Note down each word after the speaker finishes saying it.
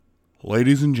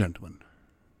Ladies and gentlemen,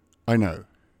 I know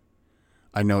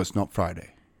it's not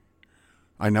Friday.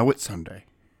 I know it's Sunday.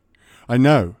 I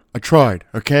know, I tried,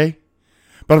 okay?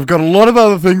 But I've got a lot of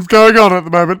other things going on at the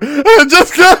moment. I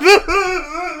just can't.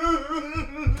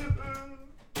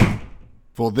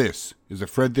 For this is a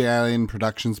Fred the Alien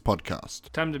Productions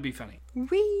podcast. Time to be funny.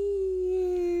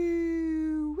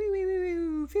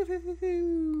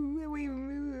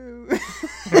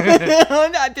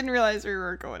 I didn't realize we were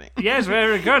recording. Yes,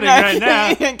 we're recording right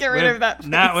now. Get rid of that.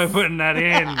 No, we're putting that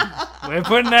in. We're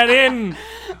putting that in.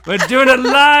 We're doing it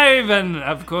live, and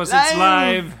of course it's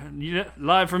live.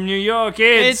 Live from New York.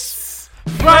 It's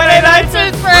Friday Nights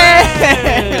with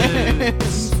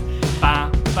Friends. Ba,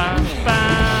 ba, ba,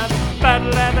 ba, da,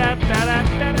 da, da, da, da,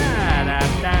 da,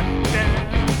 da,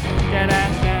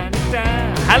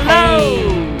 da.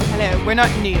 Hello. Hello. We're not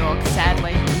in New York,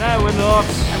 sadly. No, we're not.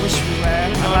 I wish we were.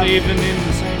 We're not even in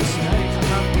the same state.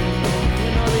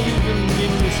 We're not even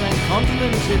in the same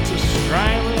continent. It's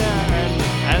Australia, and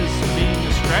as being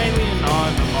Australian,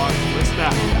 I'm a Mark Lister.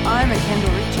 And I'm a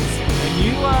Kendall Richardson. And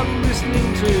you are listening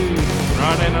to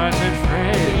Friday Night with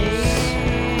Friends.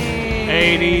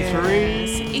 83.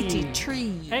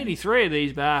 83 of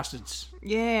these bastards.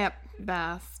 Yeah,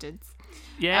 bastards.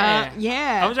 Yeah.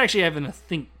 Yeah. I was actually having a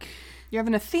think. You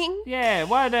having a thing? Yeah,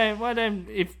 why don't,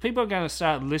 if people are going to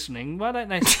start listening, why don't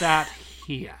they start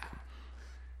here?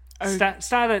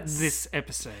 Start at this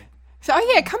episode. So,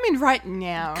 come in right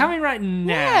now. Come in right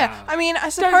now. Yeah, I mean, I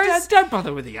suppose... Don't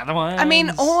bother with the other ones. I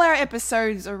mean, all our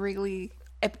episodes are really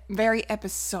very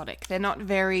episodic. They're not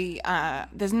very...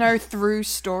 there's no through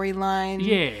storyline.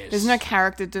 Yes. There's no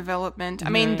character development. I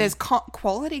mean, there's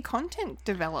quality content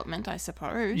development, I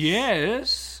suppose.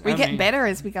 Yes. We get better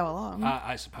as we go along.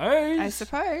 I suppose. I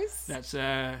suppose. That's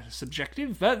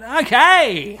subjective, but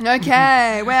okay.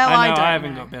 Okay, well, I don't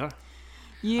haven't know. got better.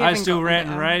 You I haven't still got rant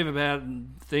and better. rave about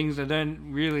things that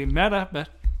don't really matter, but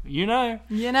you know.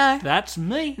 That's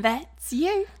me. That's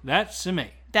you. That's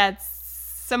me.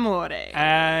 That's Samore.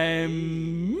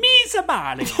 Mi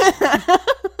sabale.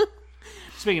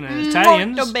 Speaking of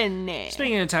Italians. Molto bene.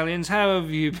 Speaking of Italians, how have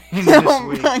you been this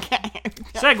week? Okay.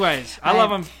 Segways. I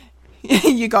love them.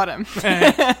 You got him.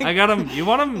 I got them. You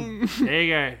want them? There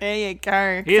you go. There you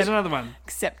go. Here's another one.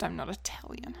 Except I'm not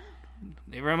Italian.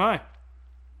 Neither am I.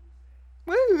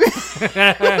 Woo!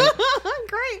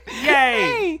 Great. Yay!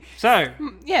 Hey. So,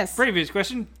 Yes. previous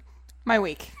question. My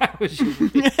week. How was your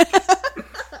week?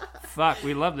 Fuck,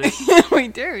 we love this. We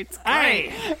do. It's great.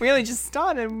 Hey! We only just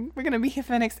started. We're going to be here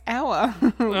for the next hour.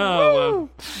 Oh, well.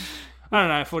 I don't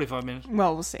know, 45 minutes.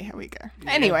 Well, we'll see how we go.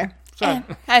 Anyway. So-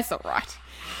 that's all right.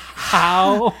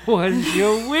 How was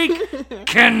your week,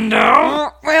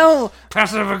 Kendall? Well,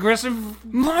 Passive-aggressive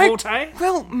Mike. forte?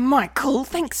 Well, Michael,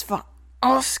 thanks for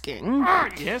asking.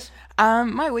 Yes.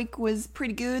 My week was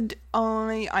pretty good.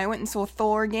 I went and saw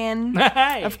Thor again.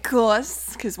 Hey. Of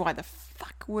course, because why the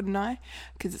fuck wouldn't I?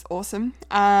 Because it's awesome.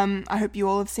 I hope you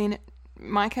all have seen it.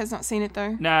 Mike has not seen it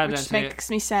though. No, I don't which see it. makes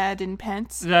me sad in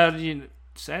pants. You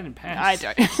sad in pants. I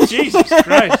don't. Jesus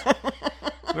Christ.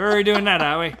 We're already doing that,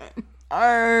 are we?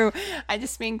 Oh, I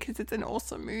just mean because it's an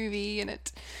awesome movie and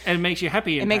it makes you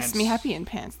happy in makes pants. me happy in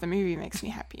pants. The movie makes me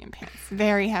happy in pants.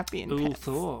 Very happy in Ooh, pants.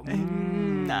 Thor.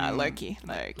 Nah, Loki.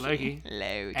 Loki.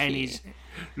 And he's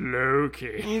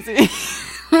Loki.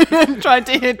 Tried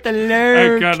to hit the I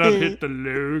Loki. cannot hit the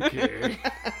Loki.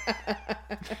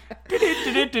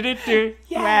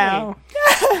 Wow.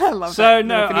 I love So, that.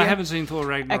 no, little video. I haven't seen Thor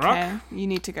Ragnarok. Okay, you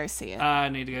need to go see it. I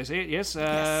need to go see it, yes.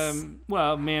 Yes.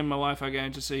 Well, me and my wife are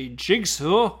going to see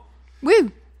Jigsaw.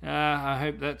 Woo! I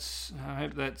hope that's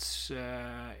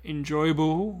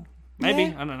enjoyable. Maybe,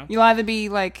 Yeah. I don't know. You'll either be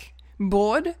like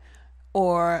bored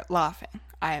or laughing.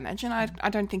 I imagine. I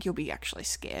don't think you'll be actually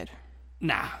scared.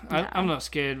 Nah, I'm not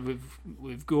scared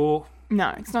with gore.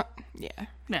 No, it's not. Yeah.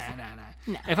 Nah.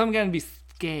 If I'm going to be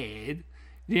scared,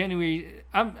 the only way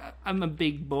I'm a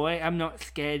big boy. I'm not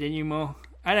scared anymore.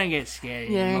 I don't get scared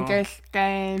You anymore. don't get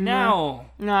scared. No,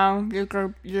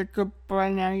 you're a good boy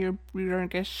now. You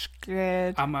don't get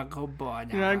scared. I'm a good boy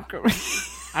You're now. a good.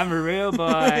 I'm a real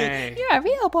boy. You're a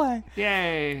real boy.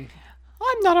 Yay!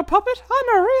 I'm not a puppet.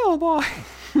 I'm a real boy.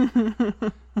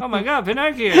 Oh my God,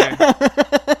 Pinocchio!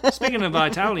 Speaking of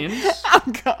Italians, Oh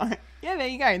God. Yeah, there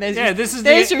you go.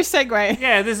 There's your segue.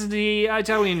 Yeah, this is the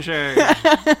Italian show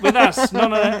with us,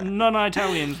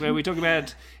 non-Italians, where we talk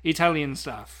about Italian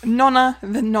stuff. Nonna,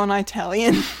 the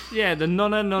non-Italian. Yeah, the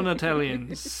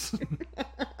non-Italians.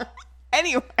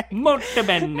 Anyway. Molto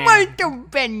bene. Molto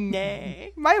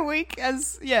bene. My week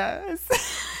as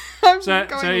I'm So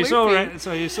going you saw loopy.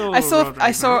 Roderick,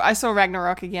 right? I saw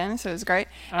Ragnarok again, so it was great.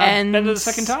 And better the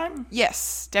second time?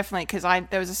 Yes, definitely, because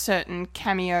there was a certain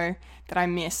cameo that I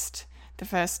missed the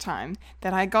first time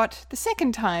that I got the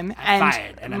second time,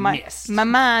 fired and I missed. my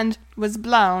mind was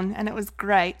blown, and it was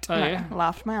great. Oh, and yeah? I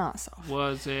laughed my ass off.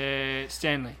 Was it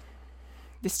Stanley?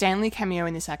 The Stanley cameo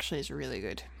in this actually is really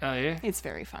good. Oh, yeah? It's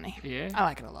very funny. Yeah? I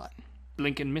like it a lot.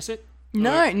 Blink and miss it?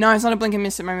 No, it's not a blink and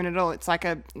miss it moment at all. It's like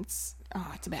it's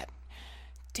about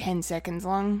 10 seconds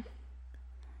long.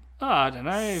 Oh, I don't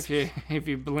know. If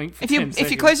you blink for 10 seconds.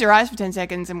 If you close your eyes for 10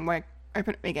 seconds and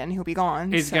open it again, he'll be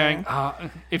gone. He's so. going,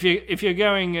 if you're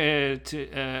going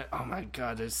to, oh my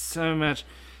God, there's so much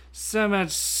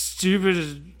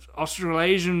stupid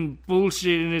Australasian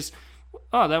bullshit in this.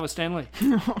 Oh, that was Stanley.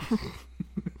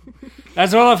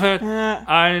 That's all I've heard.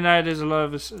 I know there's a lot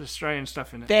of Australian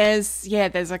stuff in it.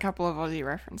 There's a couple of Aussie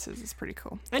references. It's pretty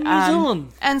cool. And New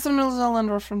Zealand. And some New Zealand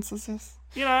references, yes.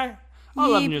 You know, I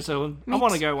love New Zealand. I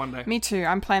want to go one day. Me too.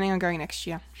 I'm planning on going next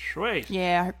year. Sweet.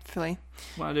 Yeah, hopefully.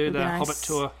 Want to do the It'll be nice. Hobbit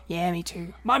tour. Yeah, me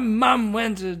too. My mum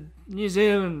went to New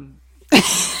Zealand.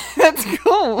 That's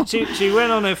cool. She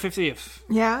went on her 50th.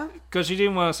 Yeah? Because she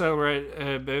didn't want to celebrate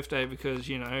her birthday because,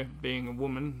 being a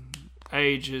woman,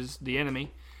 age is the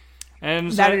enemy.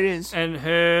 And so, That it is. And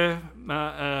her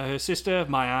sister,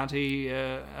 my auntie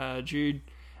Jude,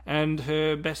 and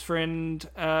her best friend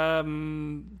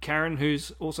Karen, who's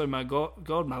also my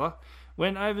godmother,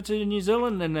 went over to New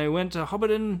Zealand and they went to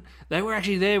Hobbiton. They were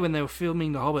actually there when they were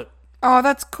filming The Hobbit. Oh,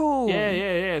 that's cool.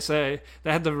 Yeah. So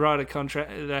they had to write a contract.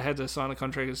 They had to sign a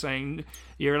contract saying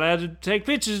you're allowed to take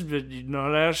pictures, but you're not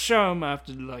allowed to show them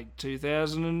after like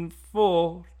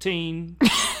 2014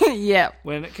 Yeah.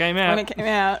 when it came out.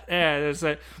 Yeah, it's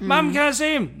like, Mum, can I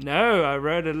see him? No, I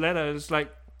wrote a letter. It's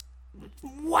like,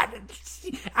 what?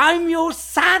 I'm your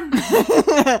son.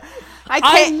 I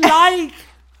like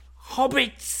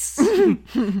hobbits.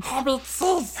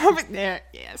 Hobbits. There.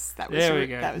 Yes, that was There we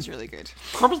go. That was really good.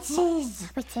 Hobbits.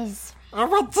 Hobbitses. I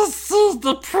want to see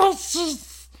the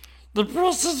precious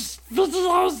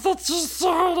videos that you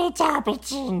saw at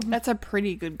Hobbiton. That's a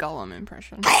pretty good Gollum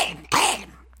impression.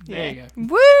 There you go.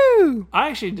 Woo! I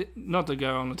actually did, not to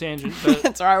go on a tangent, but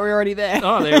That's alright, we're already there.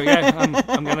 oh, there we go.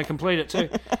 I'm going to complete it too.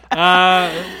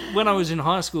 When I was in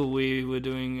high school, we were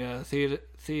doing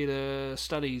theatre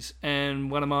studies,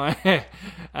 and one of my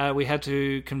we had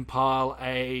to compile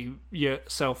a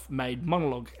self-made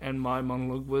monologue, and my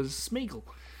monologue was Smeagol.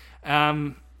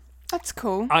 That's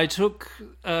cool. I took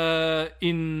what's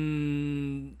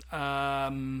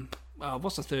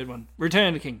the third one? Return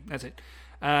of the King. That's it.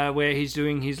 Where he's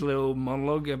doing his little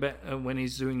monologue about when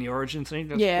he's doing the origin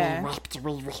scene. Yeah.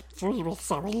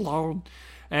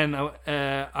 And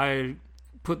I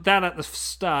put that at the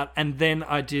start, and then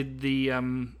I did the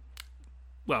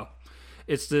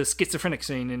it's the schizophrenic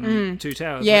scene in Two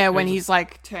Towers. Yeah, when he's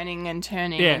like turning and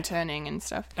turning and turning and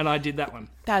stuff. And I did that one.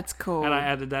 That's cool. And I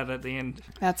added that at the end.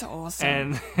 That's awesome.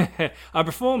 And I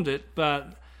performed it,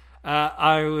 but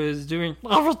I was doing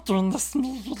that,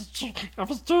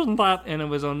 and it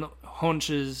was on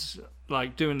haunches,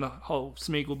 like doing the whole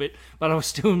Smeagol bit, but I was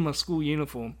still in my school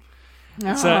uniform.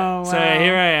 Oh, So wow.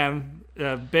 here I am,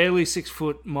 barely 6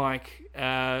 foot Mike,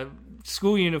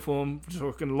 school uniform,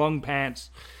 talking long pants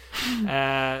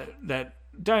that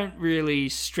don't really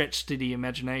stretch to the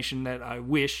imagination that I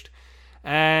wished.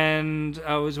 And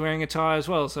I was wearing a tie as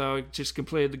well, so I just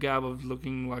completed the garb of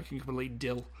looking like a complete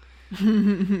dill.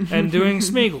 And doing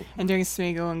Smeagol. And doing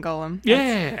Smeagol and Gollum.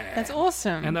 Yeah. That's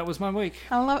awesome. And that was my week.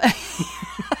 I love it.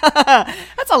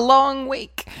 That's a long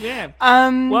week. Yeah.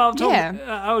 Well,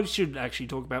 I should actually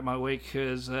talk about my week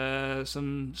because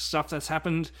some stuff that's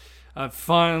happened. I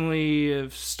finally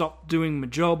have stopped doing my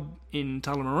job in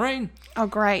Tullamarine. Oh,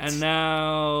 great. And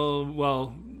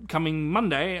now, coming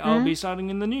Monday, I'll be starting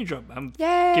in the new job. I'm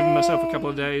Yay. giving myself a couple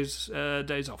of days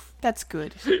off. That's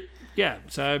good. Yeah,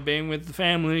 so being with the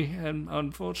family, and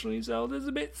unfortunately Zelda's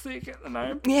a bit sick at the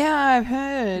moment. Yeah, I've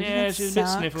heard. Yeah, That she's a bit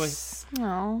sucks. sniffly.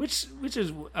 Oh. Which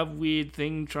is a weird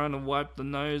thing, trying to wipe the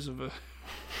nose of a...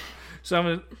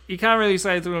 Someone, you can't really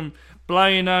say to them, blow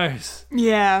your nose.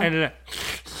 Yeah. And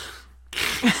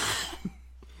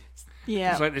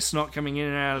Yeah. it's like there's snot coming in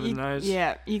and out of the nose.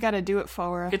 Yeah, you got to do it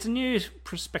for her. It's a new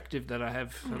perspective that I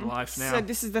have for life now. So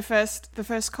this is the first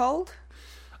cold?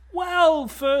 Well,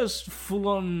 first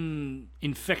full-on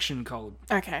infection cold.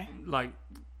 Okay. Like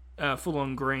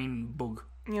full-on green bug.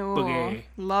 Oh, Boogie.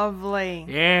 lovely.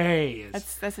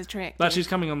 Yes. That's a trick. But she's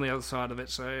coming on the other side of it,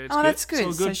 so it's good. That's It's all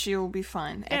good. So she'll be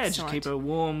fine. yeah, Excellent. just keep her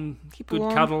warm. Keep her good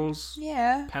warm. cuddles.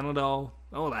 Yeah. Panadol.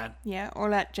 all that. Yeah, all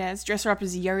that jazz. Dress her up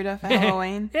as Yoda for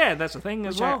Halloween, Yeah, that's a thing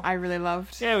as which well. I really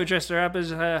loved. Yeah, we dressed her up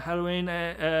as Halloween.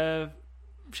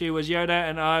 She was Yoda,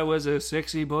 and I was a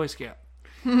sexy Boy Scout.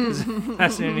 'Cause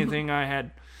that's the only thing I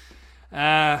had.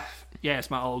 Yeah,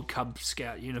 it's my old Cub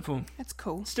Scout uniform. That's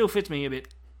cool. Still fits me a bit.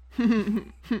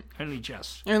 Only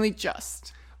just. Only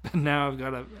just. But now I've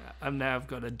got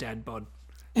a dad bod.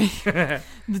 The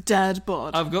dad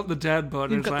bod. I've got the dad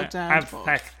bod. You've It's got the like, dad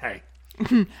bod. Hey.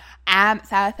 I'm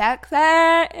so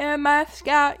sexy in my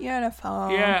Scout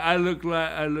uniform. Yeah, I look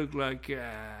like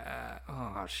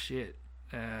oh shit.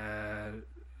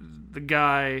 The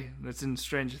guy that's in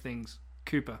Stranger Things,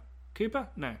 Cooper. Cooper?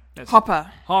 No, that's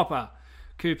Hopper.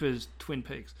 Cooper's Twin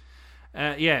Peaks.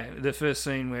 Yeah, the first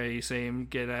scene where you see him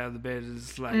get out of the bed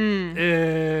is like,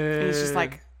 He's just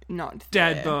like not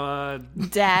dad there.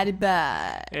 bod. Dad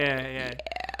bod. Yeah.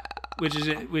 Which is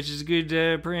a good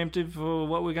preemptive for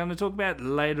what we're going to talk about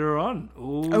later on.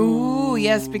 Oh,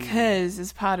 yes, because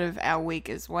as part of our week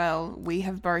as well, we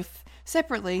have both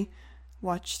separately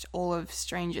watched all of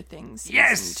Stranger Things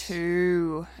Yes! season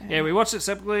 2. Yeah, we watched it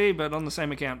separately, but on the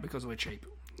same account because we're cheap.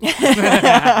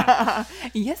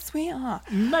 Yes, we are.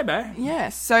 Maybe.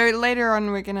 Yes, so later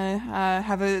on we're going to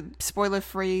have a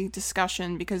spoiler-free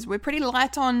discussion because we're pretty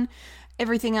light on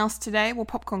everything else today. Well,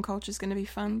 popcorn culture is going to be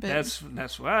fun, but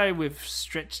That's why we've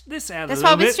stretched this out that's a why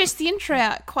little we bit. stretched the intro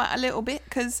out quite a little bit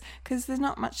because there's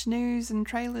not much news and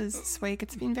trailers this week.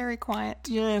 It's been very quiet.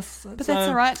 Yes. But that's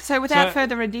all right. So without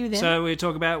further ado then, So we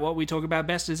talk about what we talk about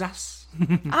best is us.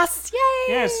 us, yay!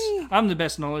 Yes. I'm the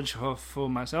best knowledge for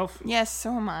myself, Yes,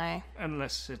 so am I.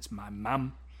 unless it's my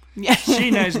mum. Yeah.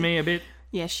 She knows me a bit.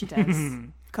 Yes, she does.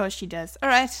 Of course she does. All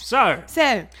right. So,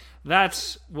 So,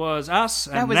 that was us,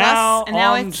 and That was now us, and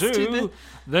now on it's to to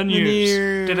the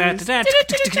news. And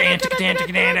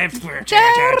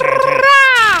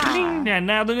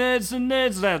now the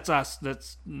nerds, that's us.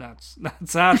 That's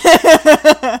us.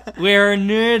 We're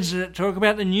nerds that talk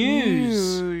about the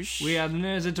news. We are the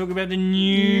nerds that talk about the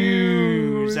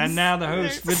news. And now the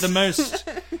host with the most,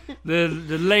 the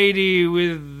lady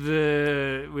with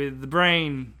the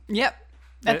brain. Yep.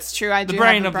 That's true. I do The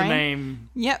brain have of a the brain. name.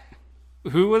 Yep.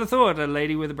 Who would have thought a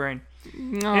lady with a brain?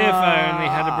 If I only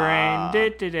had a brain. Da,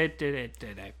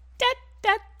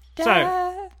 da.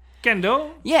 So,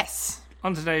 Kendall, Yes.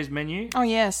 on today's menu. Oh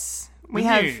yes. We The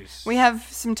have news. we have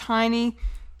some tiny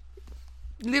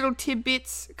little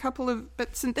tidbits, a couple of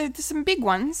but there's some big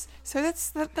ones. So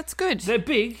that's good. They're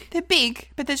big. They're big,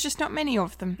 but there's just not many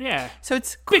of them. Yeah. So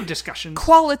it's Big discussions.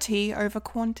 quality over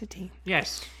quantity.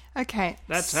 Yes. Okay.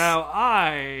 That's how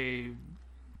I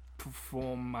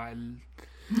perform my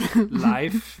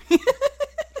life.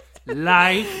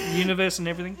 Universe and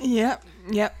everything. Yep.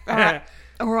 All right.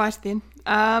 All right then.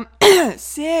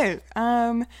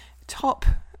 Top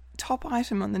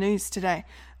item on the news today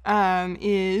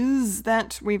is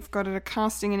that we've got a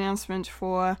casting announcement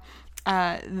for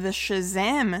the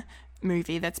Shazam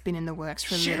movie that's been in the works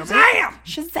for a little bit.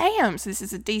 Shazam! So this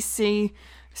is a DC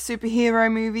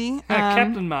superhero movie.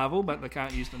 Captain Marvel, but they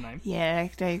can't use the name. Yeah,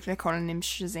 they're calling him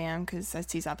Shazam because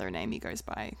that's his other name. He goes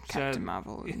by Captain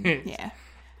Marvel. Yeah.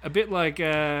 A bit like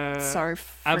So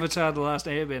Avatar: The Last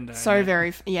Airbender. So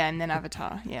very, and then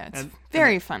Avatar. Yeah, it's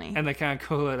very funny. And they can't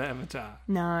call it Avatar.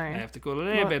 No. They have to call it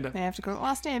Airbender. They have to call it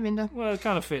Last Airbender. Well, it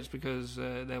kind of fits because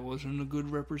there wasn't a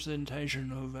good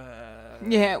representation of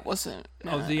Yeah, it wasn't.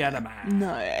 No. of the Adamar.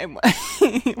 No, it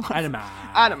wasn't.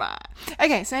 Adama.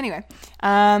 Okay, so anyway,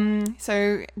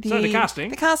 so the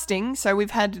casting. The casting. So we've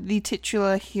had the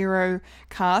titular hero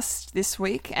cast this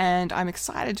week, and I'm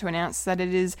excited to announce that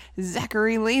it is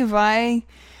Zachary Levi,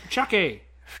 Chucky.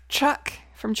 Chuck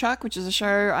from Chuck, which is a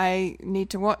show I need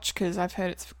to watch because I've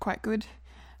heard it's quite good.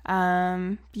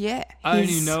 Yeah. I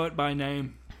only know it by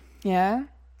name. Yeah.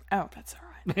 Oh, that's all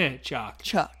right. Chuck.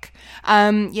 Chuck.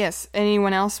 Yes,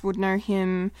 anyone else would know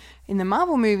him in the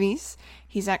Marvel movies.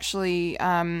 He's actually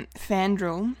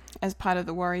Fandral as part of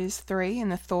the Warriors 3 in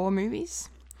the Thor movies.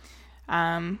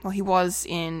 Well, he was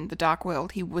in The Dark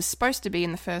World. He was supposed to be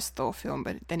in the first Thor film,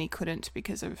 but then he couldn't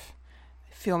because of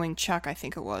filming Chuck, I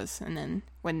think it was. And then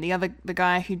when the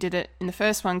guy who did it in the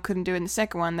first one couldn't do it in the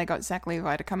second one, they got Zach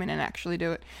Levi to come in and actually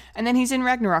do it. And then he's in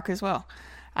Ragnarok as well.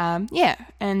 One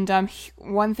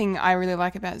thing I really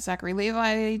like about Zachary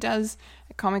Levi he does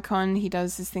at Comic-Con, he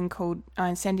does this thing called,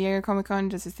 in San Diego Comic-Con,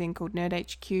 does this thing called Nerd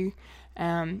HQ,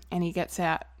 and he gets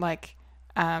out, like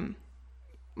a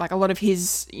lot of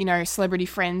his, celebrity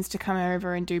friends to come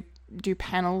over and do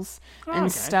panels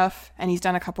stuff, and he's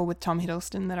done a couple with Tom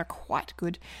Hiddleston that are quite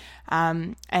good,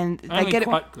 and they Only get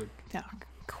quite it good. yeah,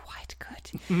 quite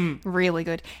good, really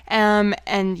good.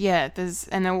 And yeah,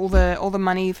 then all the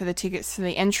money for the tickets to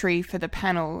the entry for the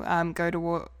panel go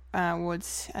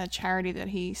towards a charity that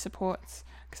he supports.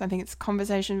 Because I think it's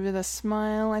Conversation with a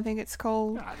Smile, I think it's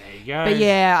called. Oh, there you go. But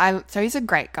yeah, so he's a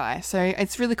great guy. So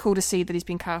it's really cool to see that he's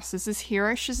been cast as this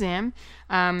hero, Shazam.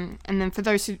 And then for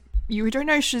those who don't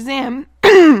know Shazam,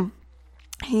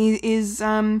 he is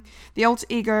the alter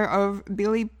ego of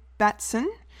Billy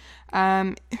Batson,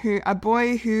 a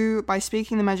boy who, by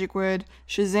speaking the magic word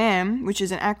Shazam, which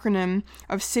is an acronym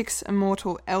of 6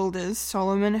 immortal elders,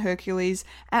 Solomon, Hercules,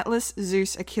 Atlas,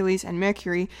 Zeus, Achilles, and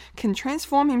Mercury, can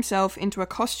transform himself into a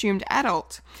costumed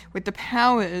adult with the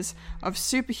powers of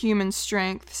superhuman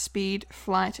strength, speed,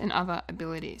 flight, and other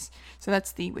abilities. So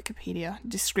that's the Wikipedia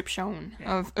description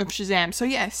of Shazam. So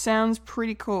yeah, sounds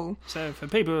pretty cool. So for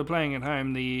people who are playing at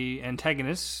home, the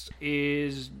antagonist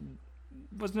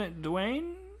wasn't it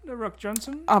Dwayne The Rock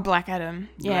Johnson? Oh, Black Adam.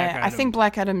 Yeah, Black I Adam. think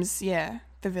Black Adam's, the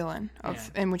villain,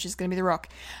 and which is going to be The Rock.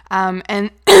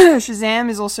 And Shazam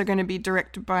is also going to be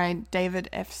directed by David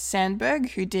F.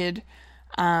 Sandberg, who did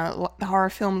the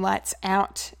horror film Lights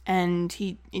Out, and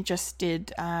he just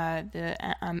did the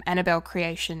Annabelle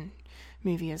Creation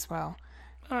movie as well.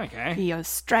 Okay. The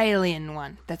Australian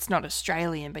one. That's not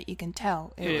Australian, but you can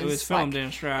tell. It was filmed in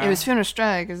Australia. It was filmed in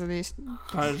Australia because of these.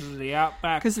 Because of the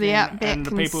outback. Because of the outback and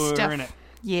the people who stuff. were in it.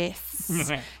 Yes.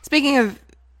 Speaking of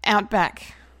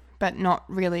outback, but not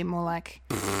really, more like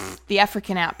the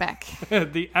African outback.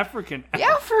 The African.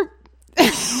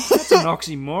 That's an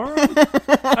oxymoron.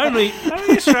 only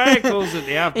Australia calls it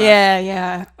the outback.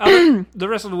 Yeah. The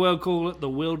rest of the world call it the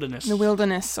wilderness. The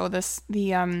wilderness, or the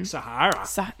Sahara.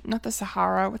 not the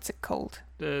Sahara. What's it called?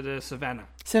 The savannah.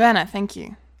 Savannah. Thank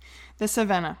you. The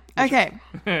savannah. Okay.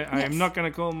 I am not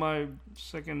going to call my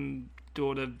second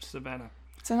daughter Savannah.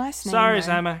 It's a nice name. Sorry, though.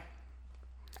 Sama.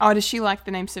 Oh, does she like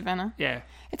the name Savannah? Yeah.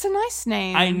 It's a nice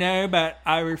name. I know, but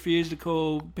I refuse to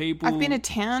call people. I've been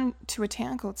to a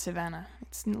town called Savannah.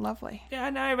 It's lovely. Yeah, I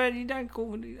know, but you don't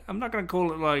call it. I'm not going to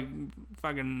call it like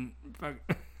fucking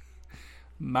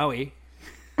Moe. I'm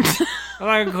not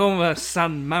going to call my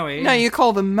son Moe. No, you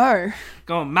call them Mo.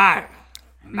 Go on, Mo.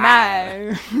 Mo.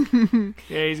 Yeah,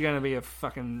 he's going to be a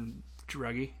fucking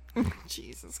druggie.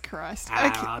 Jesus Christ.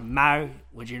 Okay. Mo,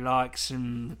 would you like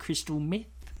some crystal meth?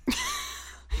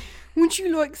 Would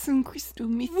you like some crystal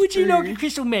meth? Would you like a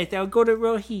crystal meth? I've got it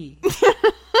right here.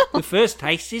 The first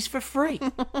taste is for free.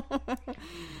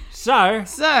 So,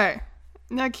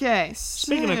 okay.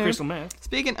 Speaking of crystal meth.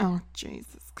 Oh,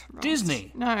 Jesus Christ.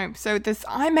 Disney. No, so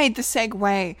I made the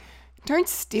segue. Don't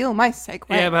steal my segue.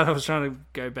 Yeah, but I was trying to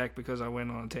go back because I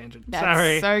went on a tangent.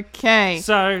 That's Sorry. okay.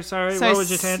 Sorry. What was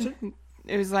your tangent?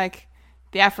 It was like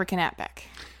the African outback.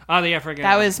 Oh, the African.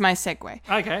 That was my segue.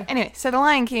 Okay. Anyway, so The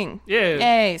Lion King.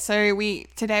 Yeah. Yay. So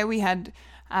today we had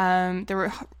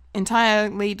the entire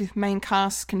lead main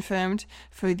cast confirmed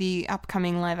for the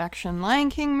upcoming live action Lion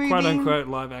King movie. Quote unquote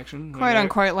live action. Quote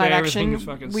unquote live action. Everything's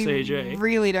fucking we CG.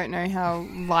 really don't know how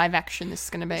live action this is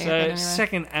going to be. So, but anyway.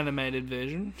 second animated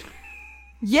version.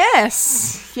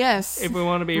 Yes. If we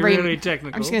want to be really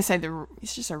technical. I'm just going to say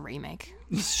it's just a remake.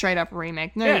 Straight up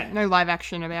remake. No, Yeah. no live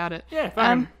action about it. Yeah,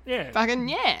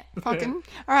 fucking. Fucking. All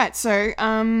right, so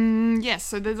yes,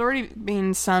 so there's already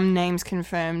been some names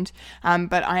confirmed,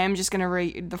 but I am just going to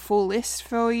read the full list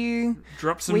for you.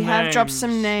 Drop some We names. have dropped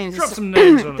some names. Drop some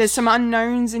names on There's us. some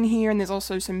unknowns in here, and there's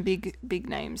also some big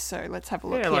names. So let's have a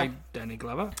look Yeah, here. like Danny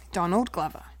Glover. Donald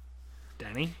Glover.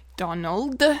 Danny.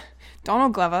 Donald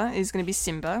Glover is going to be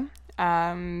Simba.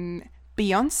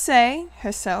 Beyonce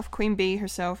herself, Queen Bee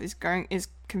herself, is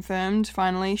confirmed.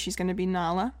 Finally, she's going to be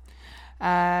Nala.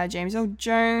 James Earl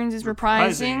Jones is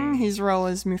reprising his role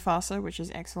as Mufasa, which is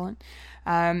excellent.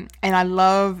 And I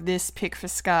love this pick for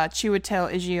Scar.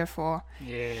 Chiwetel Ejiofor.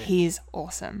 Yeah. He's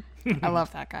awesome. I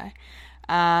love that guy.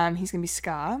 He's going to be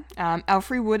Scar.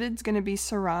 Alfre Woodard's going to be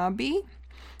Sarabi.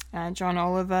 John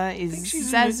Oliver is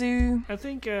Zazu. I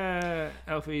think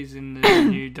Alfie's in the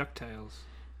new DuckTales.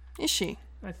 Is she?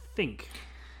 I think.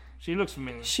 She looks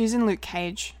familiar. She's in Luke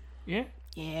Cage. Yeah?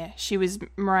 Yeah, she was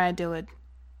Mariah Dillard.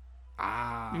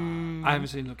 I haven't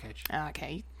seen Luke Cage.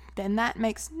 Okay, then that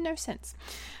makes no sense.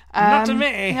 Not to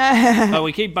me. Oh,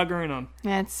 we keep buggering on.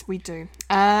 Yes, we do.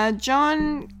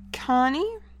 John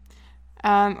Carney.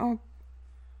 John?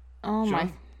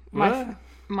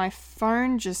 My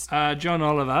phone just. John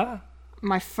Oliver.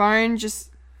 My phone just.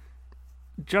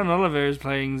 John Oliver is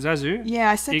playing Zazu.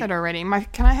 Yeah, I said that already.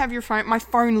 Can I have your phone? My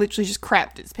phone literally just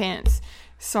crapped its pants.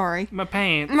 Sorry. My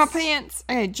pants. My pants.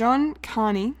 Okay, John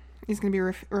Carney is going to be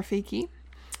Rafiki.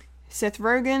 Seth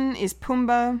Rogen is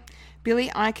Pumbaa. Billy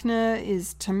Eichner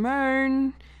is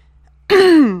Timon.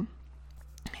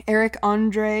 Eric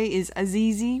Andre is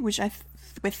Azizi, which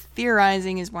we're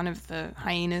theorizing is one of the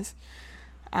hyenas.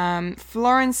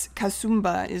 Florence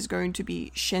Kasumba is going to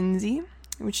be Shenzi,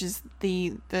 which is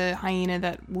the hyena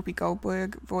that Whoopi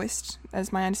Goldberg voiced,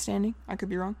 as my understanding. I could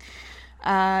be wrong.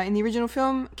 In the original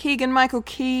film, Keegan-Michael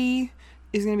Key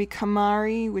is going to be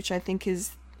Kamari, which I think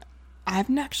is...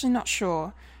 I'm actually not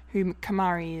sure who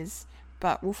Kamari is,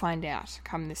 but we'll find out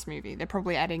come this movie. They're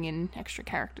probably adding in extra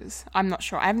characters. I'm not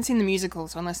sure. I haven't seen the musical,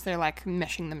 so unless they're like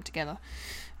meshing them together.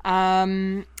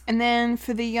 And then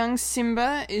for the young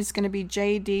Simba is going to be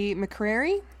J.D.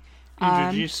 McCrary.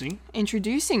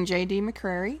 Introducing J.D.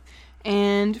 McCrary.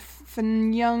 And for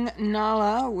young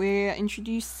Nala, we're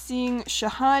introducing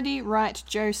Shahadi Wright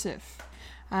Joseph.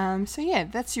 So yeah,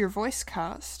 that's your voice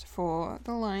cast for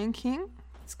The Lion King.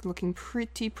 It's looking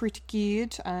pretty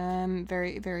good. I'm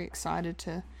very, very excited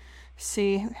to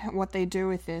see what they do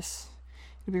with this.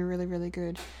 It'll be really, really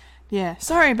good. Yeah,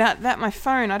 sorry about that, my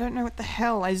phone. I don't know what the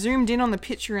hell. I zoomed in on the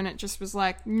picture and it just was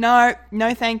like, no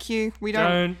thank you. We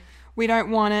don't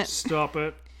want it. Stop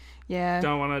it. Yeah.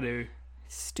 Don't want to do.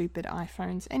 Stupid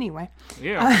iPhones. Anyway.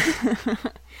 Yeah.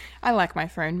 I like my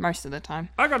phone most of the time.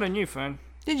 I got a new phone.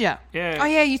 Did ya? Yeah. Oh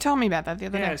yeah, you told me about that the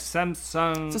other day. Yeah,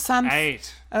 Samsung So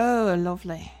 8. Oh,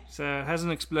 lovely. So it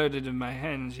hasn't exploded in my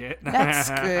hands yet.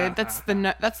 That's good. That's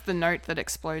the note that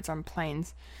explodes on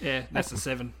planes. Yeah, that's the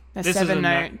 7. The This 7 is a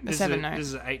note. The This 7 is a, note. This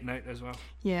is an 8 note as well.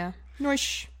 Yeah.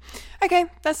 Nice. Okay,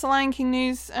 that's the Lion King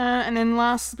news. And then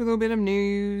last little bit of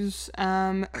news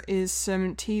is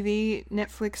some TV,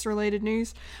 Netflix related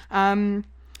news,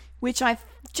 which I'm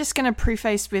just going to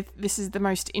preface with this is the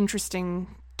most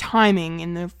interesting timing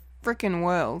in the frickin'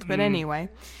 world. But anyway,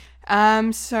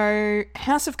 so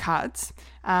House of Cards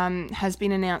has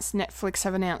been announced. Netflix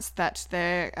have announced that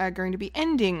they're going to be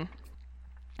ending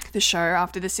the show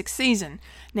after the 6th season.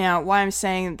 Now, why I'm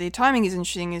saying the timing is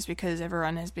interesting is because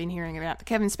everyone has been hearing about the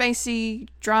Kevin Spacey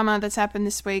drama that's happened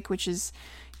this week, which is,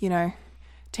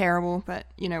 terrible, but,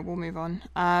 we'll move on.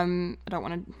 I don't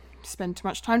want to spend too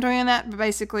much time talking on that, but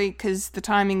basically, because the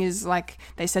timing is like,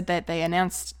 they said that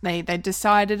they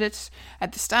decided it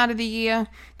at the start of the year,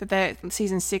 that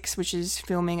season 6, which is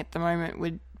filming at the moment,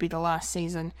 would be the last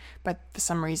season, but for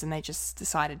some reason they just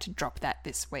decided to drop that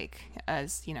this week,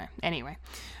 anyway.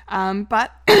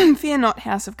 But fear not,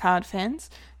 House of Card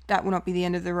fans, that will not be the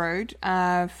end of the road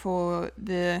for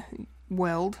the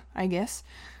world, I guess.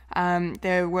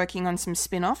 They're working on some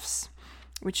spin-offs,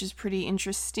 which is pretty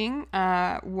interesting.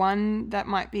 One that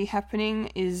might be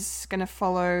happening is going to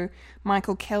follow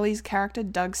Michael Kelly's character,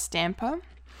 Doug Stamper,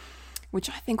 which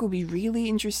I think will be really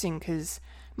interesting because,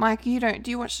 Mike, do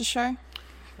you watch the show?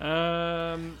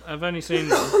 I've only seen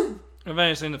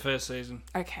the first season.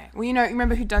 Okay. Well,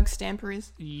 remember who Doug Stamper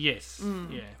is? Yes.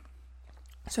 Yeah.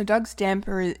 So Doug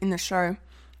Stamper in the show,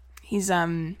 he's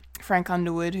Frank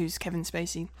Underwood, who's Kevin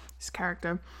Spacey's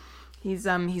character. He's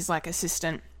like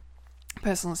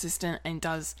personal assistant, and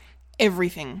does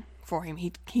everything for him.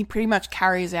 He pretty much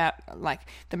carries out like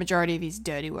the majority of his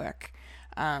dirty work,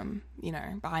 behind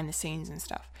the scenes and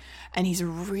stuff. And he's a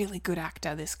really good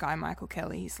actor, this guy, Michael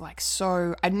Kelly. He's like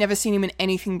I'd never seen him in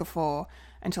anything before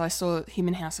until I saw him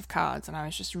in House of Cards, and I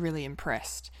was just really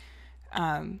impressed.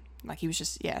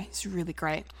 He's really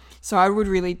great. So I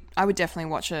would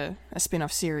definitely watch a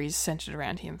spin-off series centered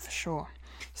around him for sure.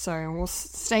 So we'll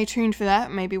stay tuned for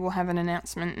that. Maybe we'll have an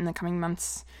announcement in the coming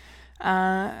months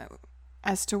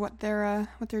as to what they're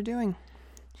doing.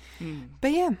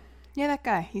 But yeah, that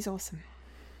guy, he's awesome.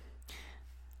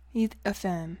 He's a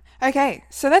firm. Okay,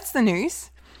 so that's the news.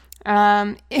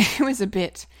 It was a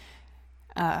bit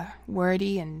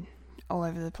wordy and all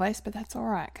over the place, but that's all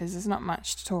right because there's not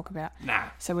much to talk about. Nah.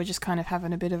 So we're just kind of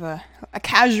having a bit of a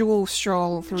casual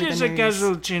stroll through the news. Just a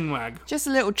casual chin wag. Just a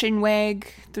little chin wag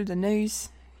through the news.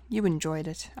 You enjoyed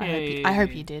it. I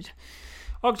hope you did.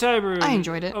 October. I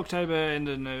enjoyed it. October, end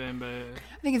of November.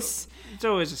 I think it's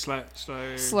always a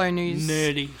slow news,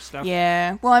 nerdy stuff.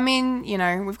 Yeah. Well, I mean,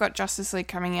 we've got Justice League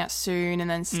coming out soon, and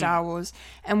then Star Wars,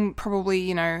 and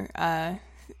probably, I'm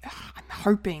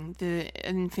hoping the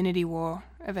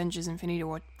Avengers Infinity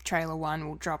War trailer 1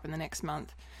 will drop in the next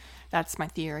month. That's my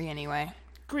theory, anyway.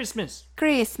 Christmas,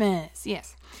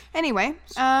 yes. Anyway,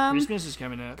 Christmas is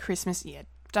coming out. Christmas, yeah.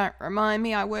 Don't remind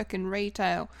me, I work in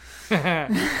retail.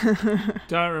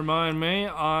 Don't remind me,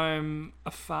 I'm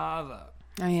a father.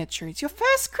 Oh yeah, true. It's your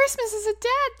first Christmas as a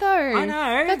dad, though. I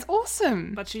know. That's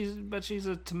awesome. But she's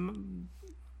a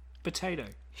potato.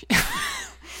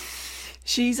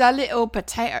 She's a little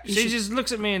potato. She just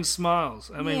looks at me and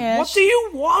smiles. I mean, Yeah, what do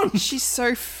you want? She's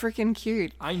so freaking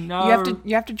cute. I know.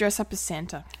 You have to dress up as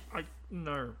Santa.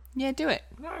 No. Yeah, do it.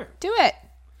 No. Do it.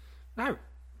 No.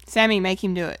 Sammy, make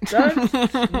him do it. Don't.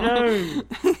 No.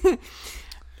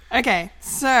 Okay,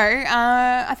 so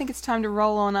I think it's time to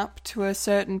roll on up to a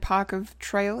certain park of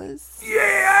trailers.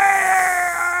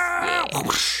 Yeah!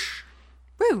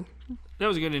 Woo! That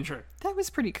was a good intro. That was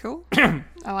pretty cool. I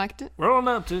liked it. Rolling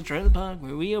up to the trailer park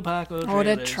where we'll park our trailers.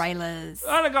 Order trailers.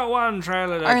 I only got one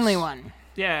trailer. That's... Only one.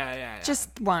 Yeah.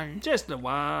 Just one. Just the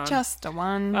one. Just the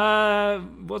one.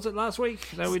 Was it last week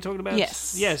that we talked about?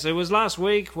 Yes. Yes, it was last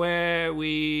week where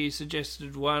we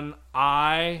suggested one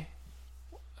Tonya.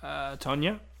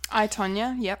 I,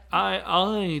 Tonya, yep. I,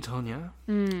 Tonya.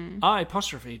 I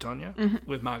apostrophe Tonya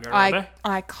with Margot Robbie.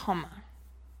 I, comma.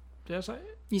 Did I say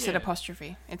it? You said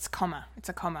apostrophe. It's comma. It's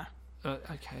a comma.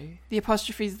 Okay. The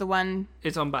apostrophe is the one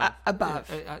It's on above. above.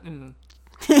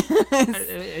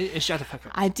 Shut the fuck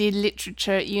up. I did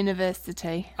literature at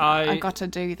university. I got to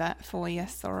do that for you,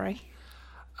 sorry.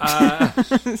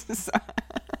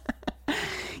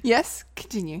 Yes,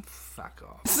 continue. Fuck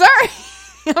off. Sorry.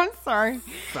 I'm sorry.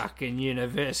 Fucking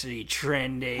university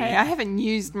trendy. Hey, I haven't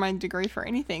used my degree for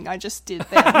anything. I just did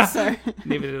that, so...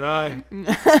 Neither did I.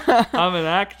 I'm an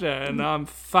actor and I'm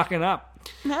fucking up.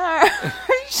 No.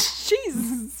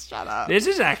 Jesus, shut up. This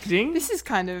is acting. This is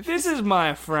kind of... This is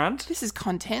my front. This is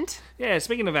content. Yeah,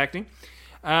 speaking of acting,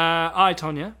 I,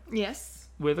 Tonya, Yes.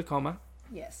 with a comma.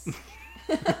 Yes.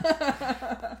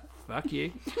 Fuck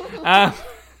you.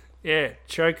 Yeah,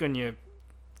 choke on your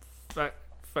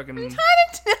fucking...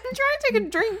 I'm trying to take a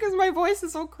drink because my voice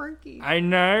is all croaky. I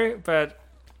know, but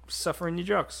suffer in your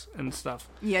jocks and stuff.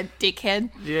 Yeah,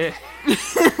 dickhead. Yeah.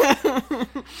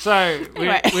 So,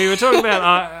 Anyway. we were talking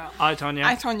about I, Tonya.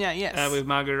 I, Tonya, yes. With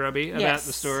Margot Robbie about Yes.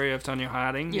 the story of Tonya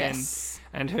Harding Yes.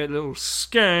 and her little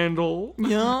scandal,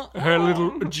 Yeah. her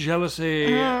little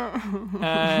jealousy,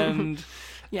 and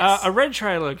Yes. a Red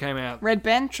trailer came out. Red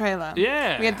Band trailer.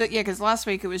 Yeah. We had because last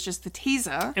week it was just the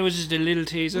teaser. It was just a little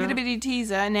teaser. Little bitty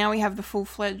teaser. Now we have the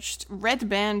full-fledged Red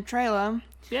Band trailer.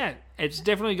 Yeah, it's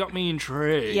definitely got me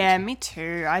intrigued. Yeah, me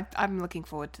too. I'm looking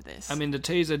forward to this. I mean, the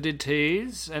teaser did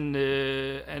tease, and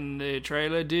the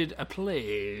trailer did a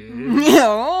play.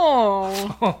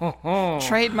 Oh.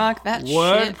 Trademark that shit.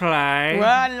 Wordplay. Well,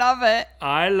 I love it.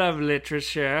 I love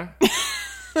literature.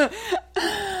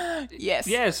 Yes.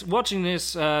 Yes, watching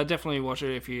this, definitely watch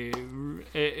it if you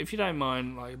don't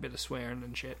mind like a bit of swearing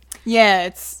and shit. Yeah,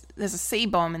 there's a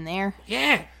C-bomb in there,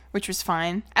 Yeah. which was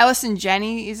fine. Alison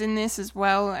Janney is in this as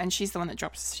well, and she's the one that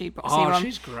drops C-bomb. Oh,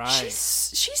 she's great.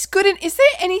 She's good in... Is there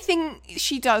anything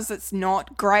she does that's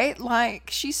not great? Like,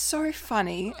 she's so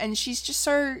funny, and she's just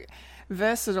so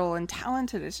versatile and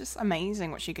talented. It's just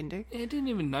amazing what she can do. I didn't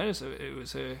even notice it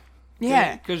was her.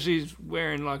 Yeah. Because she's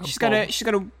wearing like a She's bob.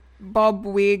 got a bob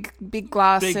wig, big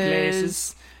glasses. Big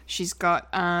glasses. She's got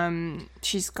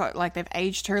like they've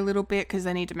aged her a little bit because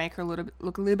they need to make her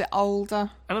look a little bit older.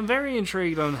 And I'm very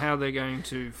intrigued on how they're going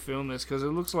to film this because it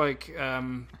looks like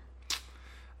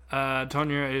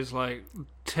Tonya is like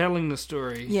telling the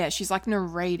story. Yeah, she's like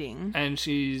narrating. And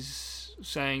she's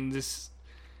saying this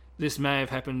may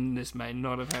have happened, this may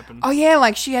not have happened. Oh yeah,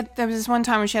 like there was this one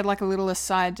time when she had like a little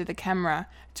aside to the camera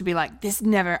to be like,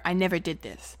 I never did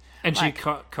this. And like, she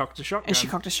cocked a shotgun. And she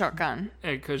cocked a shotgun.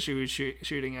 Because she was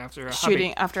shooting after a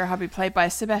Shooting after a hubby played by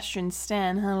Sebastian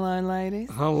Stan. Hello,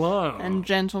 ladies. Hello. And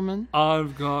gentlemen.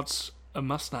 I've got a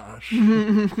mustache.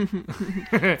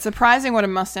 Surprising what a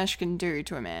mustache can do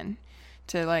to a man.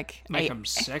 To like make him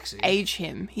sexy. Age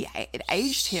him. It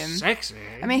aged him. Sexy.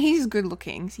 I mean, he's good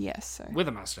looking, yes. So. With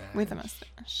a mustache. With a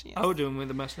mustache, yes. I would do him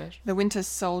with a mustache. The Winter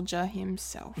Soldier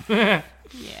himself. Yeah.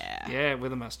 Yeah,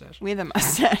 with a mustache. With a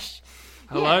mustache.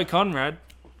 Hello, Yeah. Conrad.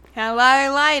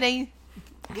 Hello, lady.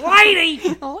 Lady!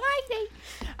 Lady.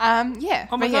 Yeah.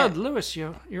 Oh my but god, Lewis,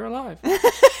 you're alive.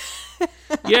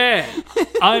 Yeah,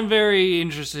 I'm very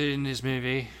interested in this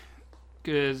movie.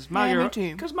 Because me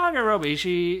too. Margot Robbie,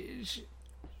 she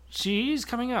is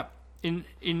coming up in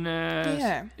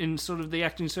sort of the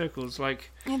acting circles. Like,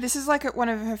 Yeah, this is like one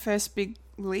of her first big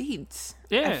leads.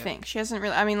 Yeah. I think she hasn't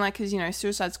really. I mean, like, because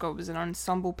Suicide Squad was an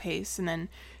ensemble piece, and then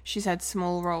she's had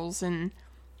small roles in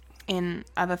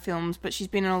other films, but she's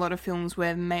been in a lot of films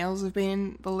where males have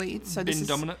been the lead. So been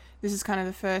dominant. This is kind of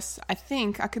the first. I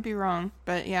think I could be wrong,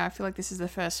 but yeah, I feel like this is the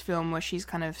first film where she's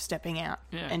kind of stepping out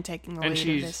and taking the lead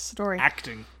of this story.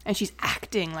 Acting. And she's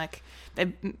acting like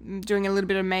they're doing a little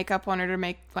bit of makeup on her to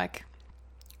make like.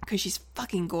 Because she's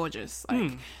fucking gorgeous,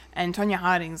 like, and Tonya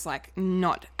Harding's like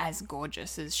not as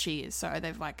gorgeous as she is. So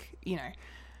they've like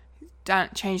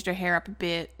changed her hair up a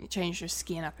bit, changed her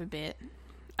skin up a bit.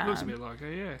 Looks a bit like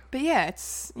her, yeah. But yeah,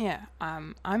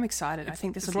 I'm excited. I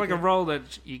think this It's will like be a good. role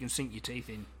that you can sink your teeth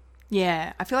in.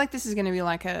 Yeah, I feel like this is going to be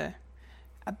like a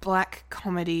black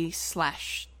comedy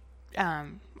slash, a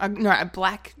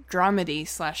black dramedy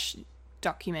slash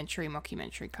documentary,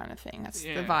 mockumentary kind of thing. That's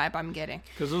the vibe I'm getting.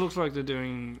 Because it looks like they're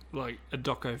doing like a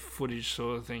doco footage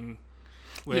sort of thing,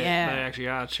 where they actually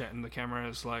are chatting the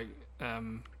cameras like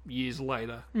years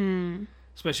later.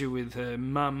 Especially with her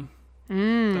mum.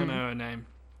 Don't know her name.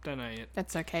 Don't know yet.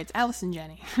 That's okay. It's Alison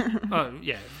Janney. Oh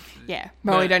yeah. Yeah,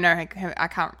 but we don't know her. I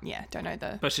can't. Yeah, don't know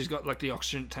the. But she's got like the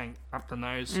oxygen tank up the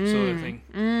nose sort of thing,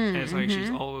 and it's like she's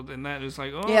older than that. It's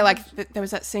like yeah, like there was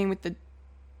that scene with the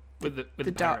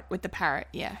parrot. With the parrot,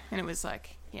 yeah, and it was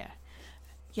like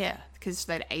yeah, because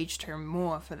they'd aged her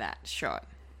more for that shot.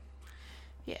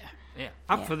 Yeah.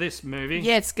 For this movie.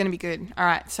 Yeah, it's going to be good. All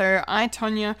right, so I,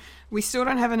 Tonya, we still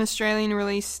don't have an Australian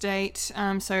release date,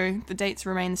 so the dates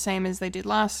remain the same as they did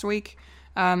last week.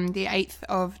 The 8th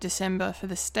of December for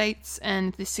the States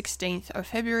and the 16th of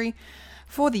February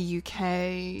for the UK.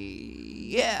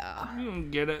 Yeah. You'll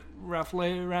get it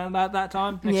roughly around about that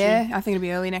time next year. I think it'll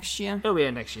be early next year. It'll be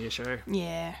a next year show.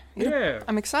 Yeah. Yeah.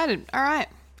 I'm excited. All right.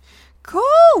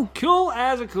 Cool. Cool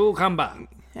as a cool cucumber.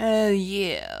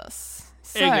 Yes.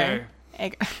 So, Ego.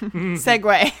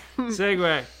 Segue.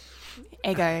 Segue.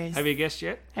 Egos. Have you guessed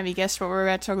yet? Have you guessed what we're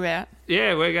about to talk about?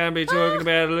 Yeah, we're going to be talking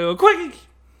about a little quickie.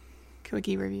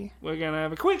 Quickie review. We're going to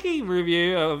have a quickie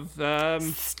review of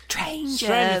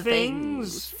Stranger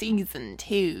Things Season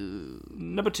 2.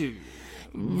 Number 2.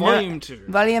 Volume 2.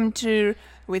 Volume 2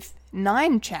 with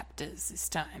 9 chapters this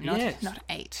time, not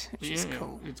 8, which is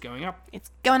cool. It's going up. It's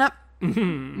going up.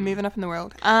 Moving up in the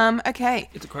world. Okay.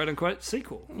 It's a quote-unquote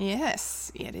sequel.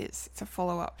 Yes, it is. It's a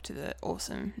follow-up to the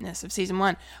awesomeness of Season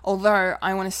 1. Although,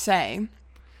 I want to say,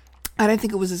 I don't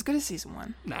think it was as good as Season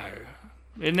 1. No,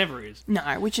 it never is. No,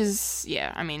 which is,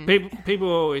 I mean... People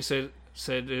always said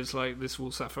it's like this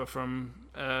will suffer from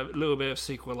a little bit of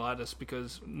sequelitis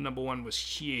because number 1 was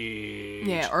huge.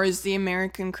 Yeah, or as the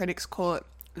American critics call it,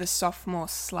 the sophomore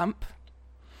slump.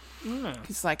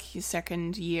 Because, like, your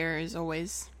second year is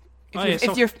always...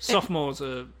 sophomores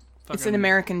are fucking... It's an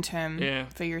American term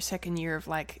for your second year of,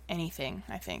 like, anything,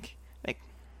 I think.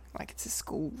 Like it's a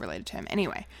school-related term.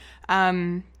 Anyway,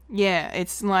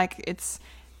 it's like, it's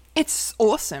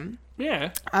awesome.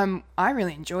 Yeah. I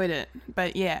really enjoyed it.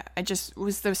 But, there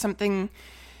was something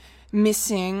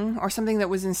missing, or something that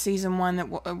was in Season 1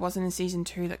 that wasn't in Season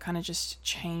 2 that kind of just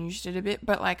changed it a bit.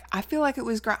 But, like, I feel like it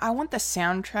was great. I want the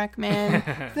soundtrack, man.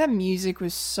 That music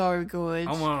was so good.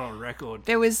 I want a record.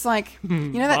 There was, like, you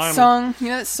know that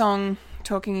song,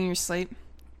 Talking in Your Sleep?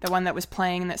 The one that was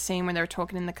playing in that scene when they were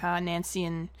talking in the car, Nancy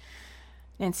and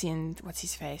what's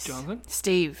his face? Jonathan?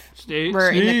 Steve. Steve.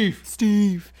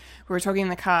 We were talking in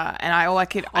the car, and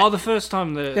the first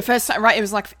time the first time, right? It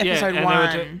was like episode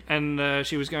 1, and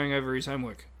she was going over his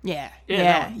homework. Yeah.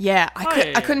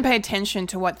 I couldn't pay attention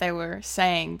to what they were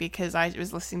saying because I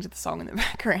was listening to the song in the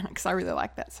background because I really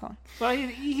like that song. Well,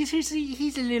 he's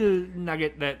a little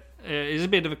nugget that is a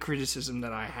bit of a criticism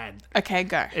that I had. Okay,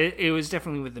 go. It was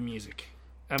definitely with the music.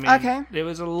 I mean, okay. There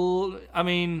was a little... I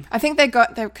mean... I think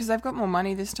because they've got more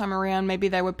money this time around, maybe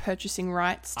they were purchasing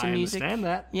rights to music. I understand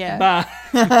that. Yeah.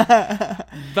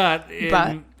 But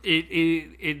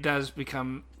it does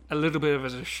become a little bit of a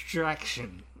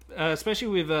distraction. Especially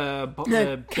with...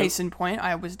 case in point,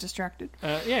 I was distracted.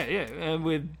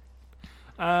 With...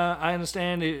 I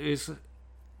understand it is...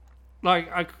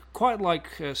 Like, I quite like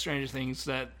Stranger Things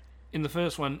that... In the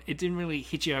first one, it didn't really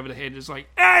hit you over the head. It's like,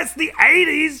 it's the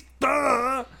 80s!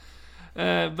 Duh!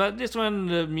 But this one,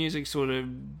 the music sort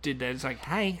of did that. It's like,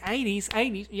 hey,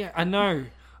 80s. Yeah, I know.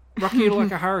 Rock You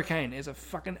Like a Hurricane is a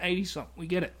fucking 80s song. We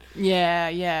get it. Yeah.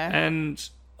 And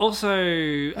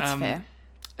also... That's fair.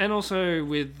 And also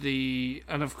with the...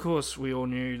 And of course, we all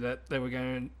knew that they were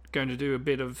going to do a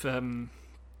bit of...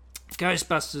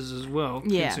 Ghostbusters as well,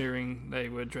 considering they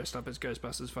were dressed up as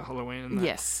Ghostbusters for Halloween and that.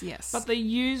 Yes. But they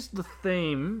used the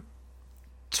theme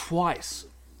twice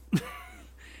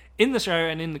in the show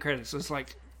and in the credits. It's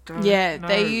like,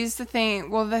 they used the theme.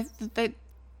 Well, the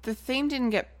theme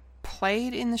didn't get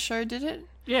played in the show, did it?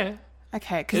 Yeah.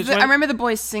 Okay, because I remember the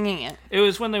boys singing it. It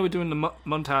was when they were doing the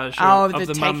montage of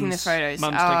the taking mums, the photos.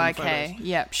 Mums taking okay. Photos.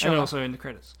 Yep, sure. And also in the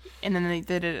credits. And then they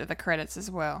did it at the credits as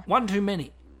well. One too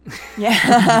many.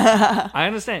 Yeah. I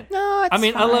understand. No,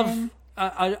 it's fine.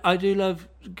 I do love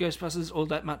Ghostbusters all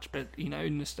that much, but,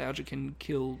 nostalgia can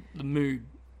kill the mood.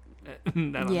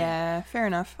 Yeah, fair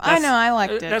enough. I know, I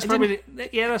liked it. That's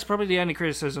probably the only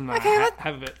criticism that I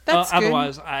have of it.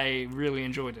 Otherwise, I really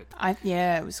enjoyed it.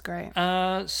 It was great.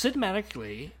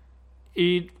 Cinematically,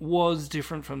 It was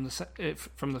different from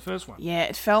from the first one. Yeah,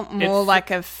 it felt more like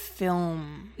a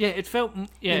film. Yeah, it felt.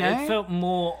 Yeah, You know? it felt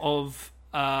more of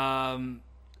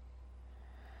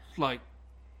like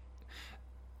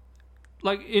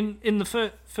in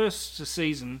the first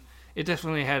season, it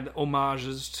definitely had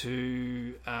homages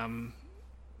to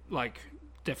like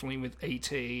definitely with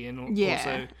E.T. and Yeah.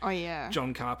 also Oh yeah.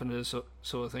 John Carpenter's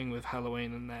sort of thing with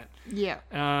Halloween and that. Yeah.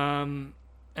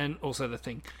 And also The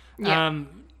Thing. Yeah.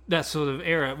 That sort of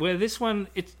era. Where this one,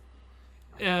 it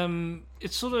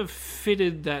sort of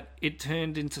fitted that it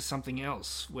turned into something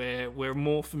else, where we're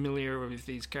more familiar with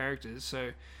these characters.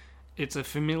 So it's a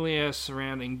familiar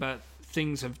surrounding, but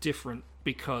things have different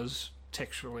because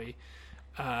textually,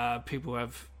 people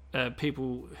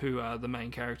who are the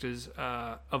main characters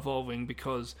are evolving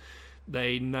because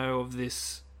they know of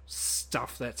this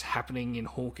stuff that's happening in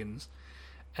Hawkins,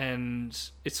 and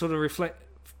it's sort of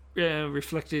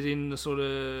reflected in the sort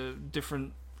of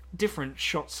different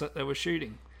shots that they were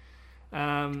shooting.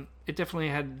 It definitely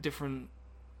had a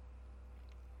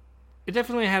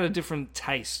different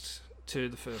taste to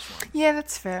the first one. Yeah,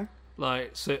 that's fair.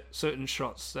 Like certain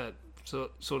shots that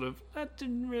sort of that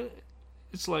didn't really.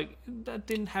 It's like that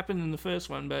didn't happen in the first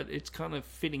one, but it's kind of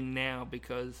fitting now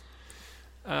because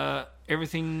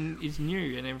everything is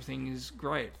new and everything is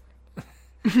great.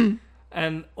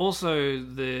 And also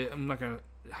I'm not gonna.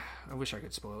 I wish I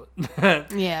could spoil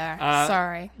it. Yeah.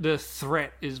 Sorry. The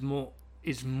threat is more.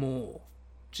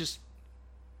 Just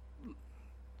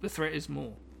the threat is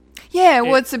more. Yeah,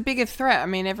 well, it's a bigger threat. I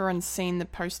mean, everyone's seen the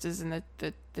posters and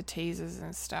the teasers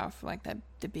and stuff, like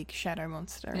the big shadow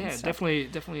monster. Yeah, and stuff.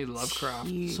 definitely Lovecraft.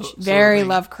 Huge. Sort Very of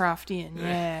thing. Lovecraftian.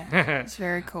 Yeah, it's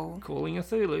very cool. Calling a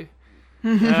Cthulhu.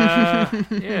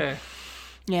 Yeah.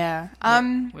 Yeah.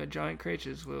 Where giant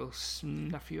creatures will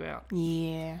snuff you out.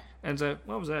 Yeah. And so,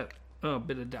 what was that? Oh, a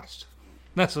bit of dust.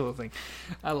 That sort of thing.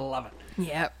 I love it.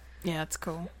 Yep. Yeah, it's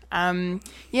cool.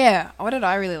 Yeah. What did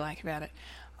I really like about it?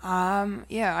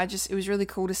 Yeah, it was really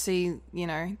cool to see,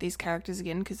 these characters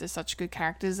again because they're such good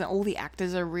characters and all the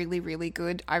actors are really, really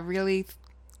good. I really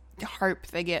hope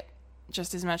they get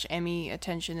just as much Emmy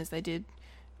attention as they did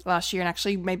last year and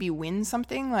actually maybe win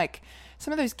something. Like,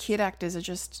 some of those kid actors are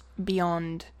just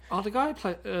beyond. Oh, the guy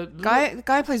The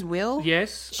guy who plays Will?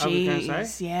 Yes, I was going to Jeez,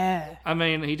 say. yeah. I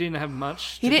mean, he didn't have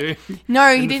much He to did. do No,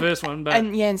 in he the didn't. first one, but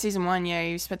And yeah, in season 1, yeah,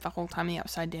 he spent the whole time in the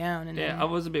Upside Down. And yeah, then, I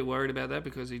was a bit worried about that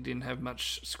because he didn't have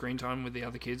much screen time with the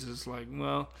other kids. It's like,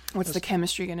 well, what's the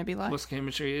chemistry going to be like? what's the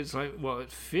chemistry? It's like, well,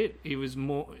 it fit. He was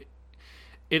more.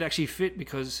 It actually fit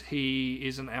because he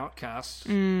is an outcast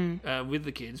with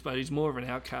the kids, but he's more of an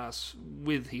outcast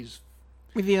with his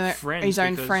With friends, his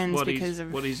own because friends because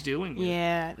of what he's dealing with.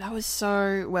 Yeah, that was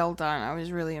so well done. I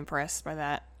was really impressed by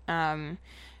that.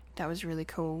 That was really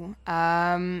cool.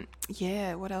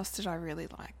 Yeah, what else did I really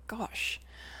like? Gosh,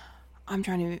 I'm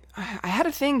trying to. I had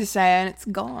a thing to say and it's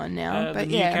gone now. But the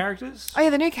new yeah, characters. Oh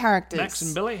yeah, the new characters. Max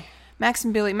and Billy. Max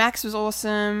and Billy. Max was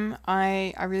awesome.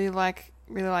 I really like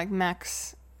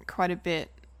Max quite a bit.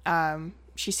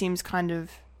 She seems kind of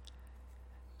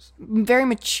very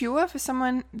mature for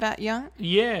someone that young.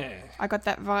 Yeah. I got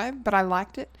that vibe, but I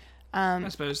liked it. I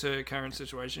suppose her current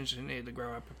situation, she needed to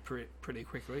grow up pretty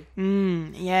quickly.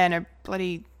 Yeah, and her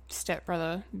bloody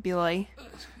stepbrother, Billy.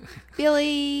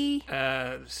 Billy!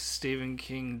 Stephen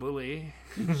King bully.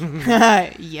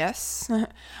 Yes.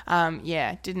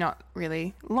 Yeah, did not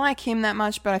really like him that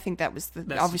much, but I think that was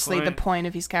obviously the point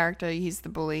of his character. He's the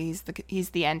bully, he's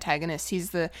the antagonist.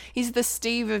 He's the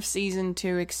Steve of season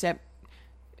 2, except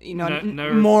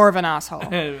more of an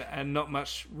asshole. And not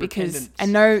much repentance.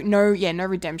 And no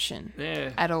redemption.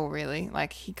 Yeah. At all, really.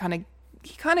 Like he kind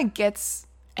of gets.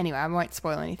 Anyway, I won't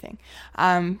spoil anything.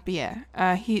 But yeah,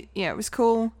 it was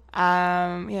cool.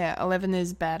 Yeah, 11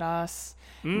 is badass.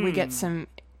 We get some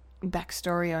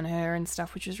backstory on her and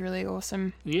stuff, which is really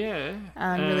awesome. Yeah.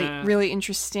 Really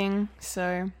interesting.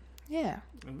 So yeah.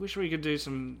 I wish we could do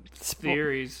some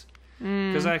theories.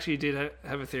 Because I actually did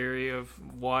have a theory of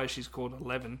why she's called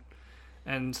 11,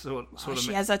 and sort of.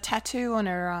 She has a tattoo on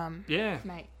her arm. Yeah,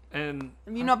 mate. And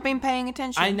have you not been paying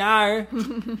attention? I know,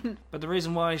 but the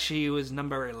reason why she was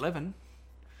number 11.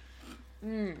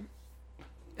 And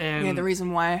yeah, the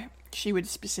reason why she would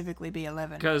specifically be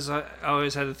 11. Because I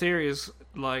always had a theory is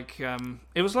like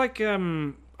it was like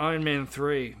Iron Man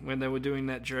 3 when they were doing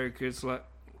that joke. It's like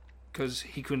because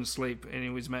he couldn't sleep and he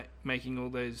was making all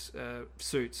those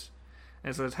suits.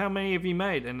 And so, how many have you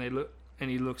made? And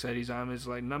he looks at his arm. It's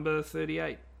like number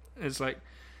 38. It's like,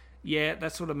 yeah,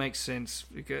 that sort of makes sense.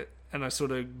 And I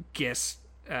sort of guessed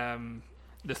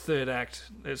the third act.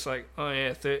 It's like, oh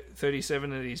yeah,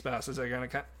 37 of these bastards are going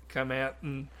to come out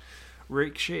and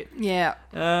reek shit. Yeah.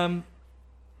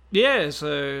 Yeah,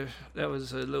 so that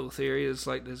was a little theory. It's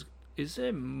like, is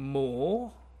there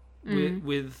more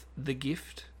with The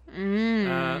Gift?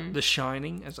 The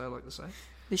Shining, as I like to say.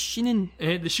 The Shinin.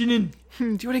 The Shining. Do you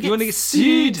want to You want to get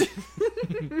sued?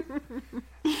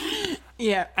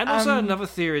 Yeah. And also another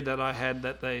theory that I had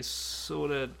that they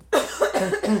sort of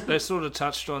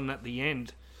touched on at the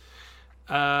end.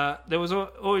 There was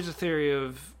always a theory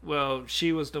of, well,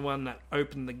 she was the one that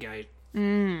opened the gate,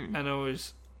 and I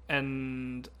always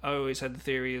had the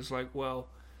theory is like, well,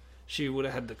 she would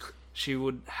have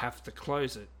to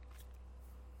close it.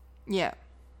 Yeah.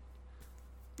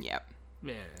 Yep.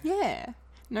 Yeah. Yeah.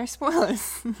 No spoilers.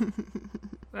 Fuck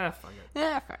it.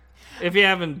 Yeah, fuck. If you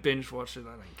haven't binge watched it,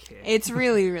 I don't care. It's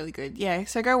really, really good. Yeah,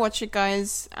 so go watch it,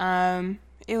 guys.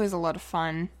 It was a lot of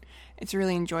fun. It's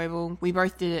really enjoyable. We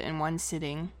both did it in one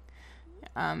sitting.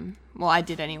 Well, I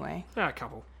did anyway. A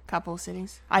couple. Couple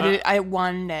sittings. I did it.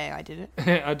 One day I did it.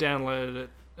 I downloaded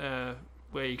it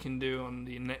where you can do on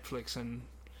the Netflix and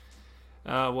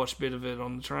watch a bit of it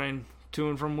on the train to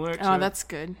and from work. Oh, so. that's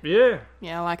good. Yeah.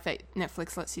 Yeah, I like that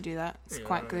Netflix lets you do that. It's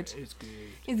quite good. It's good.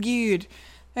 It's good.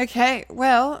 Okay,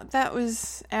 well, that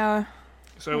was our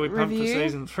So we're pumped for review.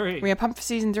 season 3. We are pumped for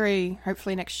season 3,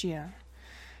 hopefully next year.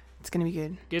 It's going to be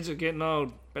good. Kids are getting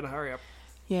old. Better hurry up.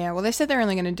 Yeah, well, they said they're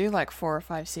only going to do like 4 or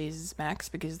 5 seasons max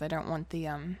because they don't want the,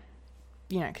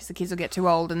 because the kids will get too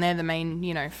old and they're the main,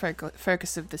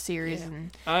 focus of the series,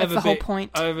 and that's the whole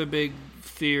point. I have a big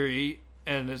theory,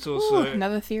 and it's also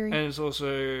another theory. and it's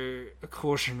also a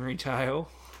cautionary tale.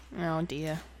 Oh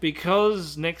dear.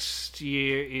 Because next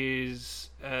year is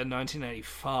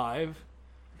 1985.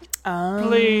 Please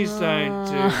Please don't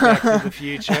do Back to the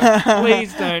Future.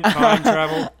 Please don't time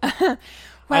travel. I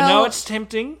know it's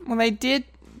tempting. Well, they did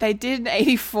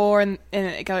 84, and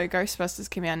Ghostbusters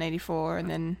came out in 84, and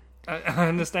then I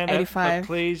understand 85. that, but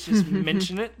please just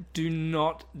mention it. Do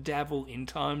not dabble in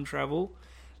time travel.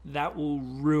 That will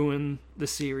ruin the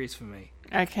series for me.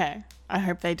 okay. I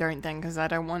hope they don't then, because I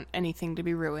don't want anything to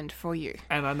be ruined for you.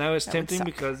 And I know it's That would tempting suck.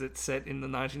 because it's set in the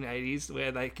 1980s,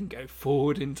 where they can go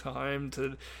forward in time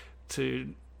to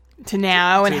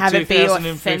Now and to have it be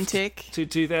 2015 authentic. to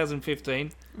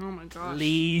 2015. Oh my gosh.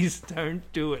 Please don't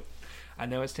do it. I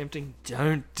know it's tempting.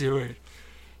 Don't do it.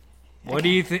 What do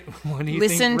you think? What do you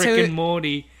Listen think? Rick to- and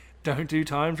Morty don't do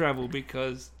time travel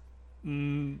because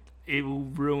it will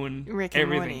ruin Rick and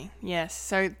everything. Morty. Yes.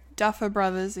 So Duffer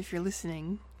Brothers, if you're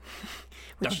listening,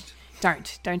 which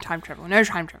don't time travel. No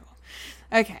time travel.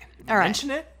 Okay. All right.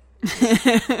 Mention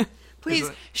it. Please Is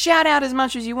it- shout out as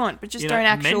much as you want, but just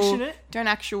mention it. don't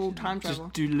actual time travel.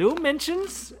 Just do little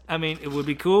mentions. I mean, it would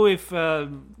be cool if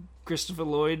Christopher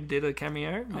Lloyd did a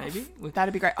cameo, maybe.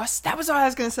 That'd be great. Oh, that was what I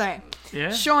was going to say.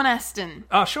 Yeah. Sean Astin.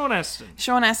 Oh, Sean Astin.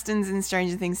 Sean Astin's in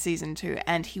Stranger Things season 2,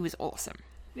 and he was awesome.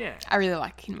 Yeah. I really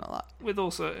like him a lot. With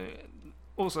also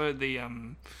the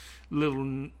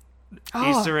little Oh.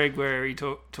 Easter egg where he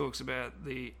talks about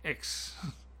the X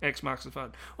marks the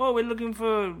spot. Oh, we're looking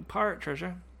for pirate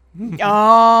treasure.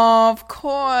 Oh, of Yeah,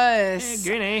 course.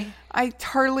 Goonie. I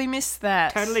totally missed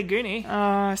that. Totally Goonie.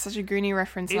 Oh, such a Goonie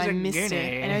reference. He's And I a missed Goonie.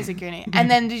 it. I know he's a Goonie. And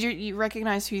then did you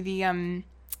recognize who the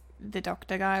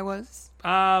doctor guy was?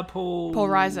 Paul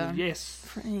Reiser. Yes.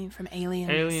 From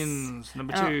Aliens. Aliens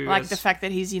number 2. Like the fact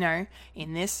that he's, in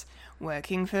this,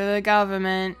 working for the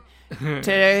government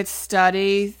to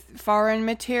study foreign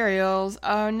materials.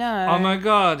 Oh, no. Oh my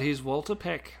God, he's Walter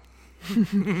Peck.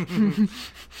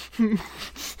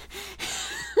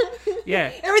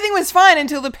 Yeah, Everything was fine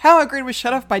until the power grid was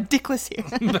shut off by Dickless here.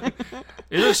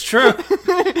 it is true.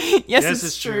 yes, Yes,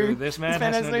 it's true. This man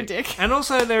has has no no dick. dick. And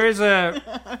also, there was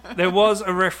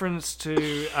a reference to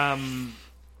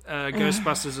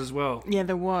Ghostbusters as well. Yeah,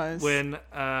 there was. When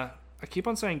I keep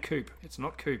on saying Coop, it's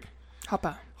not Coop.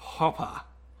 Hopper. Hopper.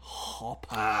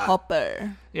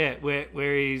 Hopper. Yeah,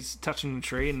 where he's touching the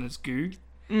tree and there's goo,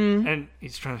 and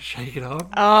he's trying to shake it off,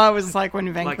 Oh, it was like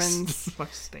when like Venkman's...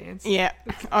 like Stance. Yeah.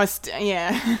 Oh,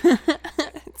 yeah.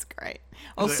 It's great.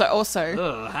 Also,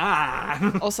 Ugh,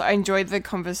 ah. also, I enjoyed the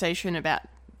conversation about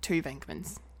 2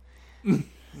 Venkmans. Yeah.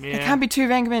 There can't be 2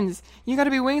 Venkmans. You got to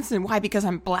be Winston. Why? Because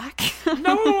I'm black?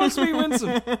 No one wants to be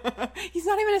Winston. He's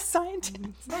not even a scientist.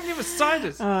 He's not even a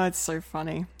scientist. Oh, it's so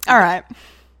funny. All right.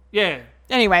 Yeah.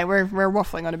 Anyway, we're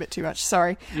waffling on a bit too much.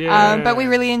 Sorry. Yeah. But we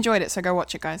really enjoyed it, so go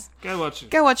watch it, guys. Go watch it.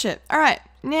 Go watch it. All right.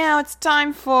 Now it's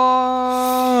time for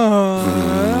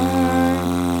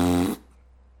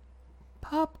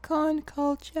popcorn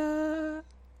culture.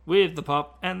 With the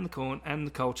pop and the corn and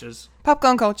the cultures.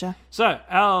 Popcorn culture. So,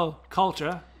 our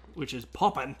culture, which is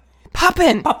poppin'.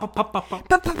 Poppin'. Pop, pop, pop, pop,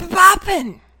 pop.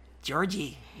 Poppin'.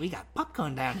 Georgie, we got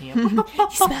popcorn down here. You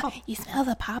smell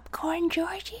the popcorn,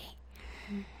 Georgie?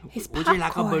 It's Would you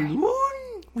like a balloon?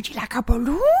 Would you like a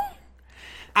balloon?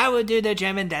 I will do the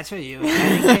German dance for you.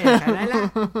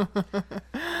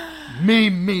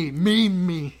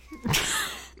 Me.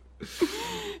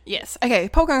 Yes. Okay,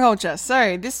 popcorn culture.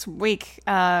 So this week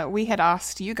we had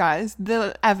asked you guys,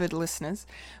 the avid listeners,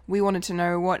 we wanted to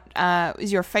know what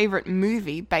is your favorite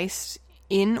movie based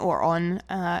in or on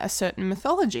a certain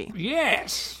mythology.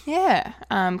 Yes. Yeah.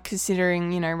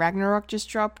 Considering, Ragnarok just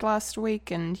dropped last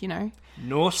week and,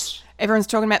 Norse. everyone's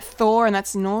talking about Thor and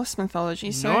that's Norse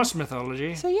mythology. So, Norse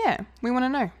mythology. So yeah, we want to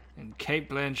know. And Kate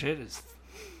Blanchett is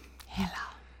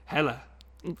Hela.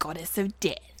 Goddess of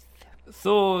death.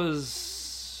 Thor's...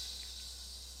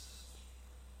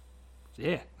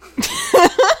 Yeah.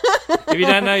 If you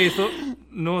don't know your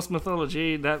Norse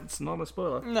mythology, that's not a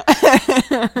spoiler.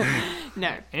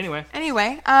 No. Anyway.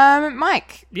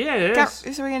 Mike. Yes.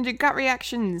 So we're going to do gut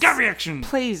reactions. Gut reaction.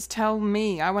 Please tell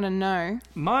me. I want to know.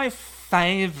 My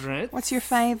favourite... What's your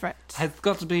favourite? has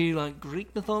got to be, like,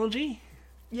 Greek mythology.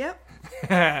 Yep.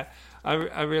 I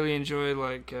really enjoy,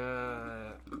 like,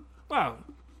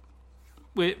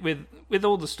 with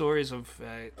all the stories of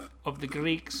the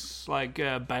Greeks, like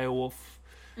Beowulf,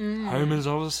 Homer's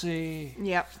Odyssey,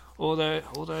 Yep. all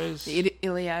those, The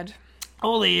Iliad.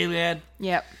 all the Iliad,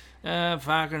 Yep.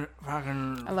 fucking,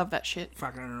 I love that shit.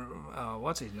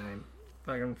 what's his name?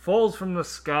 Fucking Falls from the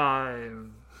Sky,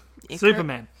 Icarus?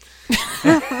 Superman.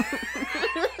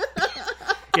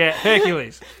 Yeah,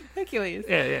 Hercules. Hercules.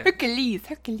 Yeah. Hercules.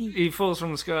 He falls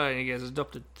from the sky and he gets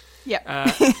adopted. Yep.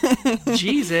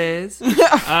 Jesus.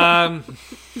 Anyway.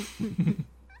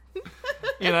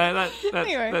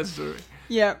 That story.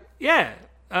 Yep. Yeah.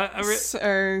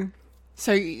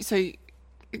 So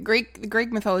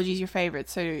Greek mythology is your favorite.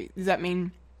 So does that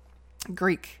mean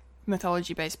Greek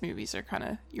mythology-based movies are kind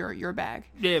of your bag?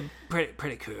 Yeah,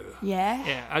 pretty cool. Yeah.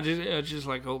 Yeah, I just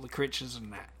like all the creatures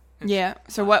and that. Yeah.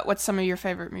 So what's some of your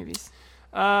favorite movies?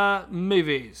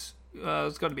 Movies.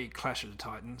 It's got to be Clash of the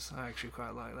Titans. I actually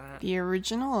quite like that. The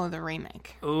original or the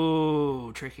remake?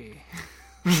 Ooh, tricky.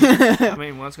 I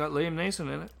mean, one's got Liam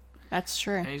Neeson in it, That's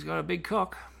true. and he's got a big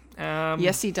cock.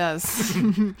 Yes, he does.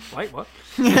 Wait, what?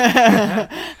 Bit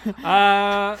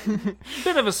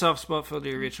of a soft spot for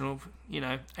the original,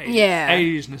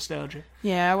 80s nostalgia.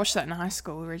 Yeah, I watched that in high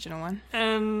school, the original one.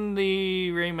 And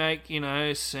the remake,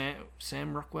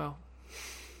 Sam Rockwell.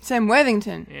 Sam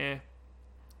Worthington. Yeah.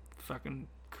 Fucking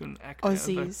couldn't act out of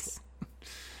that. Aussies.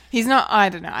 He's not, I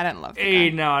don't know, I don't love the guy.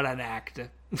 He's not an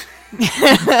actor.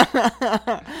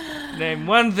 Name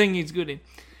one thing he's good in.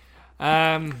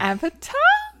 Avatar?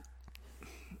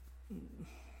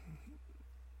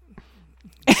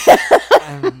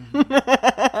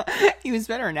 He was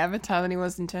better in Avatar than he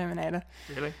was in Terminator.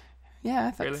 Really?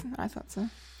 Yeah, Really? I thought so.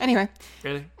 Anyway,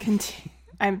 Really?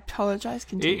 I apologise.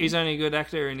 Continue. He's only a good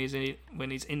actor when he's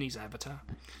in his avatar.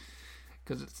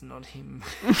 Because it's not him,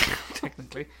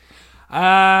 technically.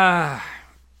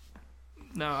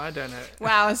 No, I don't know.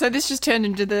 Wow, so this just turned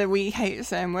into the We Hate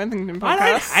Sam Worthington podcast.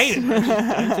 I don't hate him. I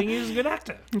just don't think he's a good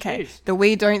actor. Okay, Jeez. the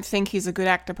We Don't Think He's a Good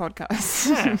Actor podcast.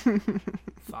 Yeah.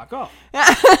 Fuck off.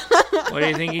 Why do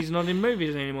you think he's not in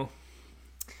movies anymore?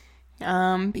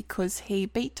 Because he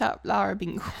beat up Lara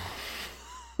Bingle.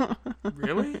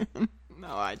 Really? No,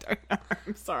 I don't know.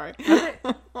 I'm sorry.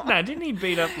 No, didn't he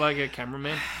beat up like a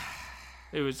cameraman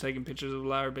who was taking pictures of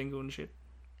Lara Bingle and shit?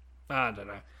 I don't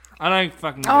know. I don't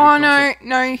fucking know. Oh,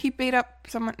 no, he beat up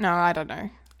someone. No, I don't know.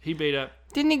 He beat up.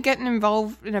 Didn't he get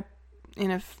involved in a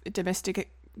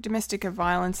domestic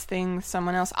violence thing with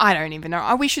someone else? I don't even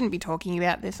know. We shouldn't be talking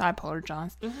about this. I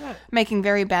apologise. Making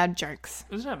very bad jokes.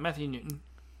 Isn't that Matthew Newton?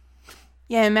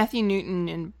 Yeah, Matthew Newton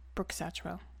and Brooke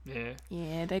Satchwell. Yeah.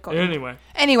 Yeah, they got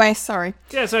Anyway, sorry.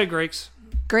 Yeah, so Greeks.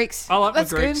 Greeks. I like the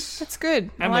That's Greeks. Good. That's good.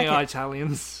 And I the like it.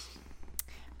 Italians.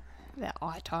 Their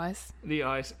eye ties. The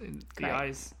eyes. Great.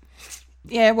 Eyes.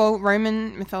 Yeah, well,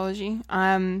 Roman mythology.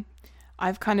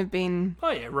 I've kind of been. Oh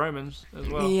yeah, Romans as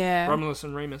well. Yeah. Romulus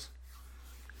and Remus.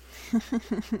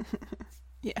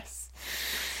 Yes.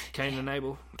 Cain and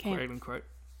Abel. Cain. Quote unquote.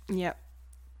 Yep.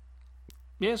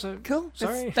 Yeah. So Cool.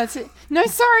 Sorry. That's it. No,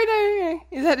 sorry. No.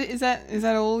 Is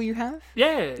that all you have?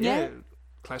 Yeah.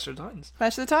 Clash of the Titans.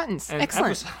 Clash of the Titans. And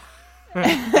Excellent.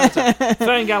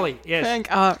 Fern Gully. Yes.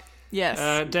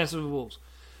 Yes. Dance with Wolves.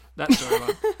 That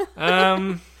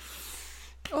storyline.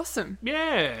 Awesome.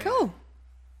 Yeah. Cool.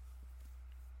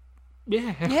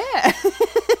 Yeah. Yeah.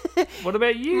 What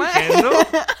about you, My- Kendall?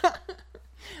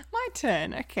 My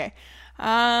turn. Okay.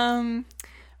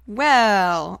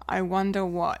 Well, I wonder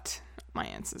what my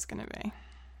answer's going to be.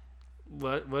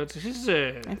 What is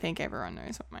it? I think everyone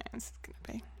knows what my answer's going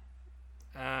to be.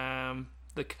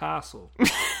 The castle.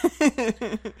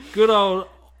 Good old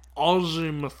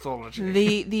Aussie mythology.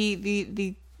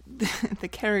 The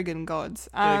Kerrigan gods.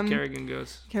 The Kerrigan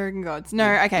gods. Kerrigan gods.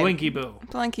 No, okay. Blinky Bill.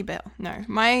 Blinky Bill. No,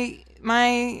 my.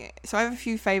 So I have a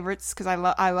few favorites because I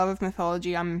love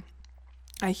mythology. I'm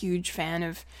a huge fan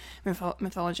of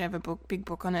mythology. I have a big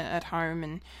book on it at home,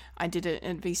 and I did it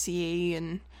at VCE.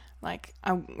 And like,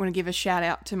 I want to give a shout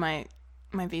out to my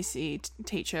VCE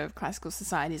teacher of classical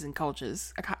societies and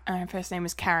cultures. Her first name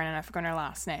was Karen, and I forgot her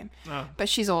last name. Oh. But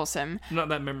she's awesome. Not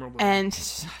that memorable. And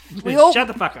shut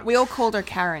the fuck up. We all called her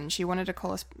Karen. She wanted to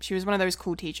call us. She was one of those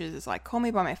cool teachers. It's like, call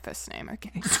me by my first name,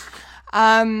 okay?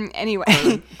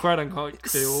 Anyway, quote unquote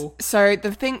cool. So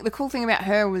the cool thing about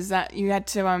her was that you had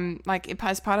to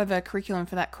as part of the curriculum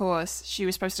for that course, she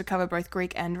was supposed to cover both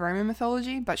Greek and Roman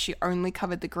mythology, but she only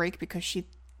covered the Greek because she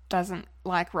doesn't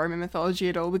like Roman mythology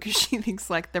at all, because she thinks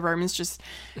like the Romans just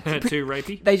too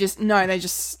rapey. They just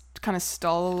kind of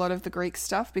stole a lot of the Greek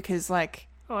stuff because like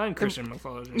and Christian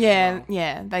mythology. Yeah,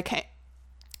 yeah,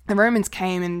 the Romans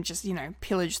came and just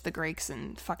pillaged the Greeks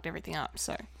and fucked everything up.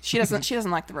 So she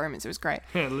doesn't like the Romans. It was great.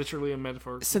 Yeah, literally a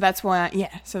metaphor. So that's why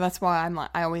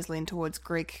I always lean towards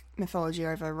Greek mythology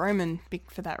over Roman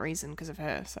for that reason, because of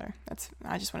her. So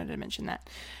I just wanted to mention that.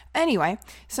 Anyway,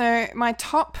 so my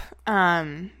top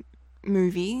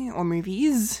movie or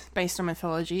movies based on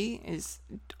mythology is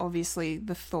obviously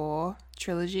the Thor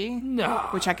trilogy. No.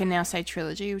 Which I can now say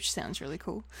trilogy, which sounds really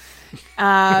cool.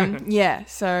 Yeah,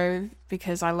 so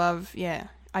because I've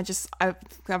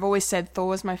always said Thor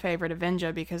was my favorite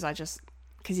Avenger because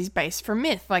he's based from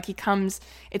myth. Like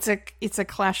it's a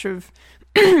clash of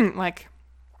like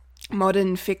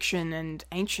modern fiction and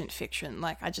ancient fiction.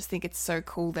 Like I just think it's so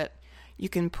cool that you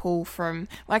can pull from,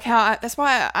 like that's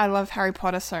why I love Harry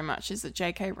Potter so much, is that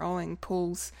J.K. Rowling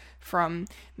pulls from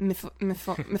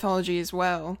mythology as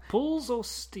well. Pulls or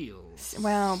steals?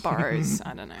 Well, borrows.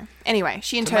 I don't know. Anyway,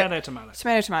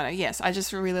 Tomato. Yes, I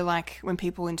just really like when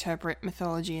people interpret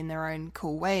mythology in their own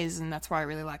cool ways, and that's why I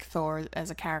really like Thor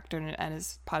as a character and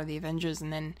as part of the Avengers.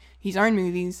 And then his own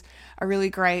movies are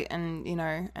really great, and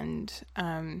I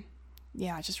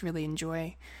just really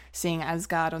enjoy seeing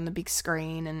Asgard on the big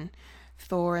screen, and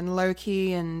Thor and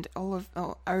Loki and all of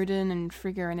Odin and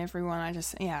Frigga and everyone. I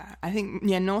think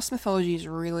Norse mythology is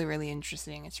really, really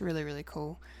interesting. It's really, really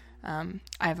cool.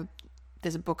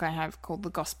 There's a book I have called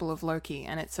The Gospel of Loki,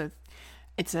 and it's a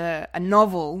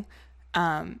novel,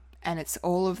 and it's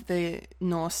all of the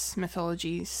Norse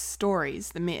mythology stories,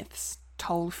 the myths,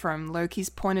 told from Loki's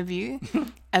point of view,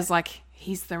 as like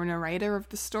he's the narrator of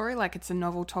the story. Like it's a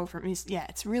novel told from his. Yeah,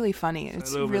 it's really funny.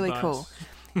 It's really cool.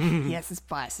 Yes, it's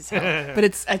biased as hell, but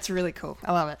it's really cool.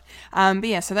 I love it.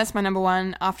 So that's my number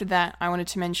one. After that, I wanted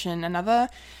to mention another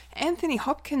Anthony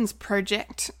Hopkins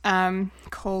project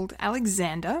called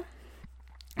Alexander,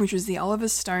 which was the Oliver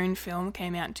Stone film,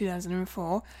 came out in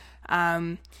 2004.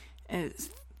 It's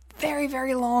very,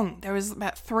 very long. There was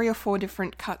about 3 or 4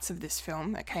 different cuts of this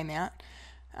film that came out,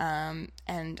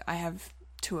 and I have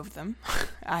 2 of them,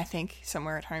 I think,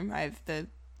 somewhere at home. I have the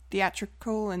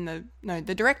theatrical and the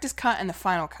director's cut and the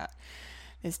final cut.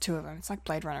 There's 2 of them. It's like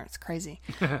Blade Runner. It's crazy.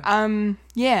 And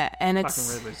it's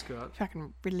fucking Ridley Scott.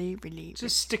 Fucking really.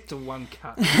 Just stick to one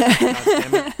cut.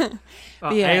 God damn it.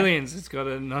 Aliens. It's got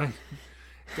a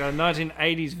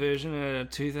 1980s version and a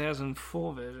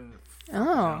 2004 version.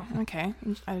 Oh, okay.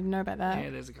 I didn't know about that.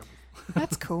 Yeah, there's a couple.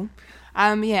 That's cool.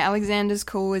 Alexander's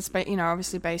cool. It's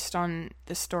obviously based on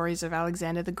the stories of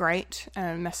Alexander the Great,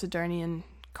 Macedonian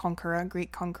conqueror,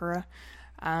 Greek conqueror,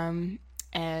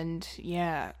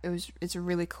 it's a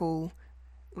really cool,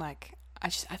 like, I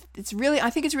think it's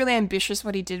really ambitious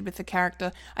what he did with the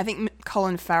character. I think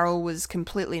Colin Farrell was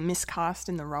completely miscast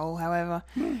in the role, however,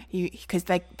 because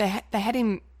they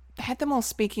had them all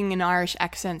speaking in Irish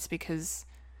accents because,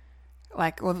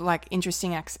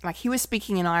 interesting accents. Like he was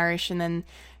speaking in Irish, and then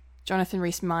Jonathan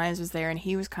Rhys-Meyers was there, and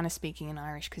he was kind of speaking in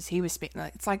Irish because he was speaking.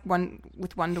 It's like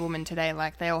with Wonder Woman today.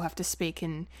 Like they all have to speak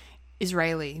in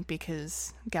Israeli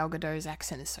because Gal Gadot's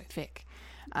accent is so thick.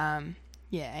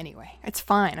 Anyway, it's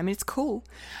fine. I mean, it's cool.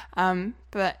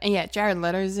 Jared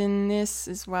Leto's in this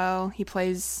as well. He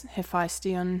plays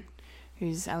Hephaestion,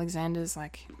 who's Alexander's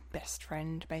like best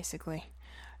friend, basically,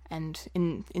 and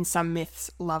in some myths,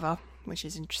 lover, which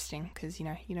is interesting because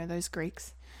you know those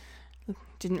Greeks.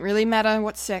 Didn't really matter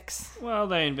what sex. Well,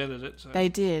 they invented it. So. They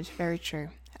did. Very true.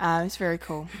 It's very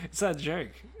cool. It's that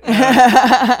joke.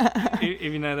 If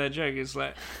you know that joke, it's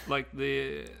like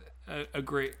a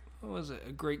Greek. What was it?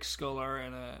 A Greek scholar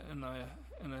and an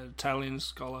Italian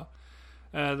scholar.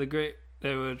 The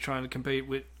they were trying to compete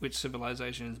with which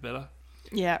civilization is better.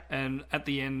 Yeah. And at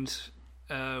the end,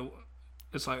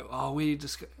 it's like, oh, we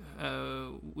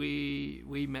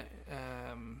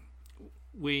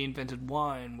invented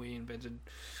wine, we invented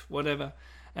whatever,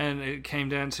 and it came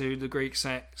down to the Greeks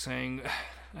saying,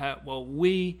 well,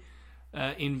 we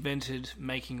invented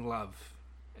making love,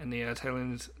 and the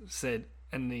Italian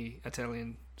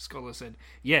scholar said,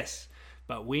 yes,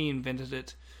 but we invented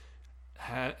it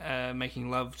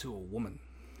making love to a woman.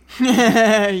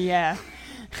 Yeah.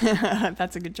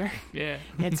 That's a good joke. Yeah.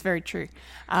 Yeah, it's very true.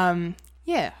 So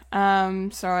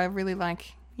I really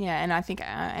like, and I think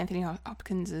Anthony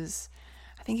Hopkins is,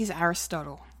 I think he's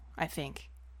Aristotle, I think.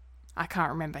 I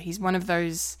can't remember. He's one of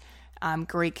those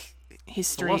Greek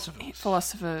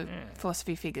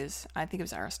philosophy figures. I think it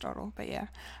was Aristotle, but yeah.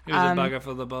 He was a bugger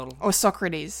for the bottle. Or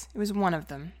Socrates. It was one of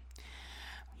them.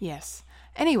 Yes.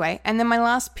 Anyway, and then my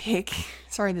last pick,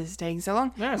 sorry this is taking so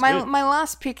long. No, my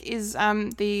last pick is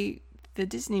the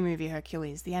Disney movie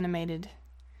Hercules, the animated.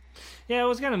 Yeah, I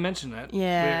was going to mention that.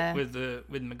 Yeah. With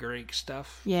the Greek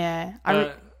stuff. Yeah.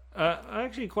 I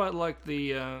actually quite like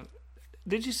the.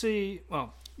 Did you see?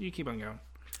 Well, you keep on going.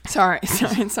 Sorry,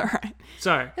 it's all right.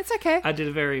 Sorry. It's okay. I did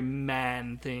a very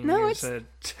man thing. No, and said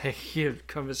take your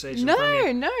conversation. No, from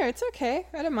you. no, it's okay.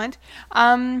 I don't mind.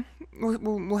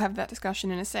 We'll have that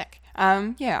discussion in a sec.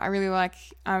 I really like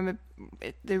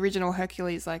the original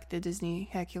Hercules, like the Disney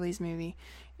Hercules movie,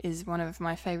 is one of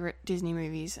my favorite Disney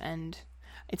movies, and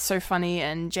it's so funny.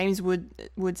 And James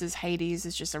Woods as Hades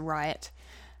is just a riot.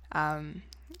 And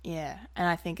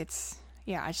I think it's.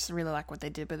 Yeah, I just really like what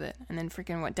they did with it. And then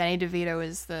Danny DeVito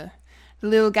is the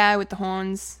little guy with the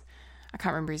horns. I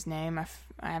can't remember his name. I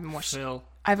haven't watched Phil.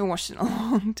 I haven't watched it in a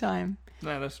long time.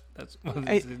 No, that's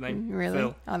his name. Really?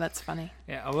 Phil. Oh, that's funny.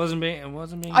 Yeah, I wasn't being.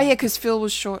 Oh yeah, because Phil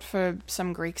was short for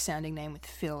some Greek sounding name with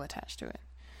Phil attached to it.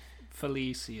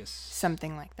 Felicius.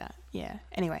 Something like that. Yeah.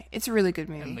 Anyway, it's a really good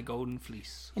movie. And the Golden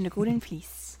Fleece. And the Golden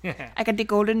Fleece. I got the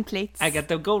golden plates. I got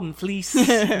the Golden Fleece.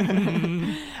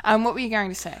 What were you going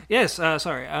to say? Yes, sorry.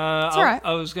 It's all right.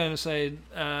 I was going to say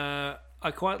I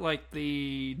quite like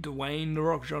the Dwayne The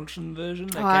Rock Johnson version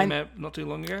that came out not too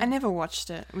long ago. I never watched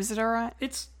it. Was it all right?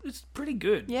 It's pretty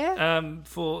good. Yeah.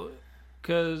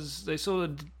 Because they sort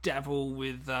of dabble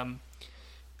with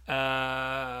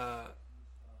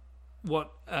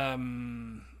what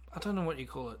I don't know what you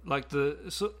call it. Like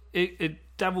it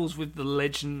dabbles with the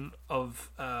legend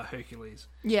of Hercules.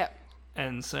 Yeah.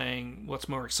 And saying what's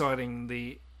more exciting,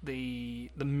 the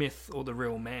myth or the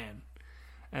real man,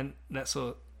 and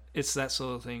it's that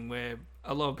sort of thing where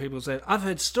a lot of people say, I've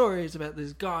heard stories about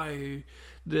this guy who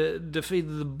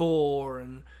defeated the boar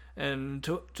and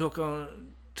took on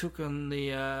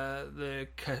the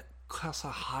Casa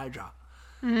Hydra.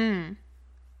 Mm.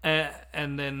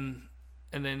 And then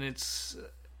it's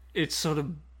sort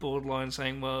of borderline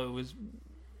saying, well, it was a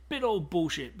bit old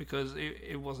bullshit because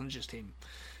it wasn't just him.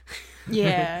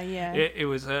 Yeah. It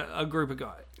was a group of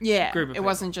guys. Yeah, it people.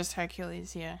 Wasn't just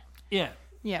Hercules. Yeah.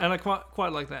 And I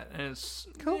quite like that, and it's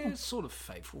cool. Yeah, it's sort of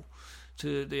faithful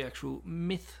to the actual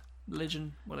myth,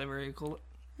 legend, whatever you call it.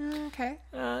 Okay.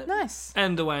 Nice.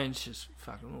 And Dwayne's just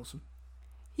fucking awesome.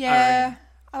 Yeah,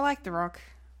 I like The Rock.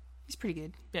 He's pretty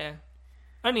good. Yeah.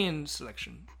 Only in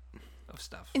selection of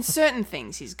stuff. In certain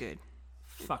things, he's good.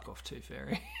 Fuck off, Tooth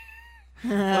Fairy.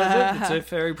 What is it? The Tooth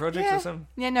Fairy Project or something?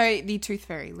 Yeah, no, the Tooth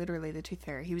Fairy. Literally, the Tooth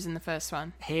Fairy. He was in the first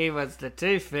one. He was the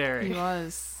Tooth Fairy. He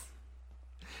was.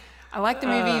 I like the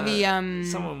movie.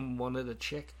 Someone wanted a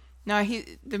check. No,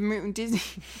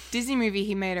 Disney movie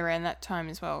he made around that time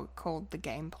as well, called The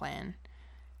Game Plan.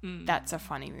 That's a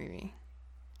funny movie.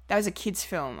 That was a kids'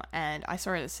 film, and I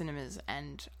saw it at the cinemas,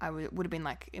 and I would have been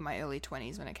like in my early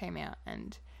 20s when it came out,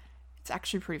 and it's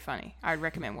actually pretty funny. I would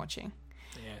recommend watching.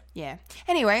 Yeah.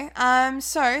 Anyway,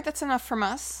 so that's enough from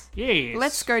us. Yes.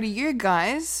 Let's go to you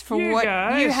guys for what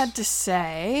you had to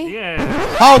say.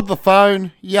 Yeah. Hold the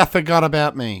phone. You forgot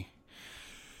about me.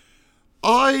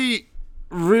 I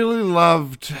really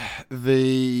loved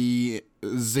the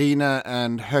Xena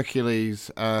and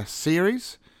Hercules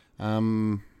series.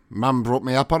 Mum brought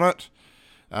me up on it.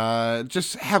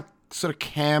 Just how sort of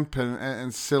camp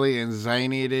and silly and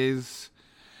zany it is.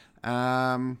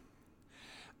 I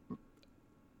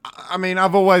mean,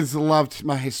 I've always loved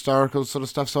my historical sort of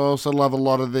stuff, so I also love a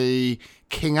lot of the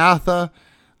King Arthur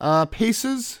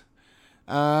pieces.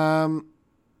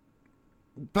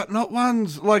 But not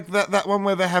ones like that one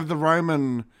where they have the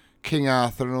Roman King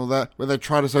Arthur and all that, where they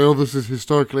try to say, oh, this is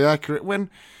historically accurate, when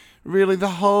really the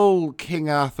whole King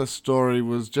Arthur story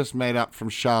was just made up from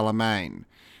Charlemagne.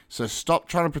 So stop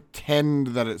trying to pretend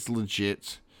that it's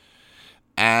legit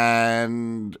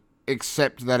and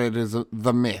accept that it is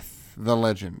the myth, the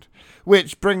legend.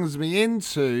 Which brings me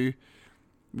into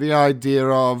the idea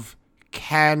of,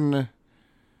 can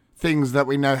things that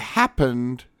we know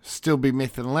happened still be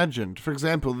myth and legend? For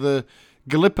example, the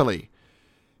Gallipoli.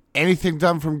 Anything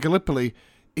done from Gallipoli,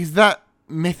 is that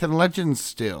myth and legend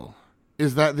still?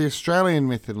 Is that the Australian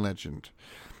myth and legend?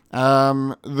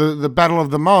 The Battle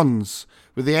of the Mons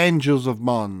with the Angels of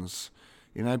Mons.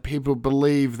 You know, people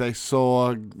believe they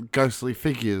saw ghostly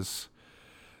figures,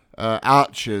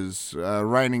 archers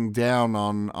raining down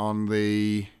on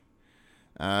the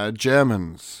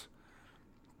Germans.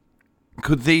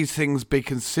 Could these things be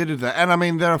considered that? And I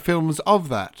mean, there are films of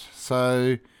that.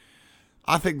 So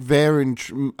I think they're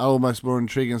almost more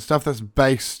intriguing stuff that's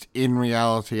based in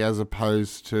reality as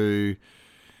opposed to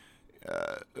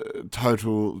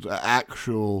total,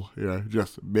 actual,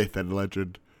 just myth and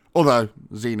legend. Although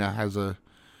Xena has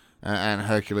and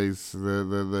Hercules,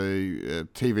 the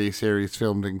TV series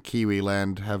filmed in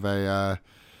Kiwiland, have a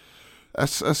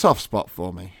soft spot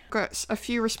for me. Got a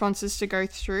few responses to go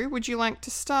through. Would you like to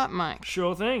start, Mike?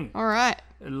 Sure thing. All right.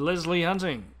 Leslie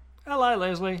Hunting. Hello,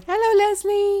 Leslie. Hello,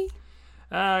 Leslie.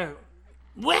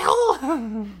 Well,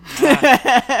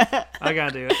 I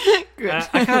can't do it.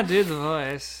 I can't do the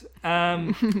voice.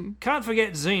 Can't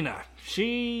forget Xena.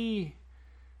 She...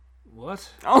 What?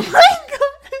 Oh my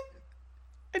god!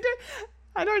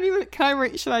 I don't even. Can I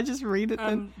read? Should I just read it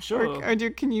then? Sure.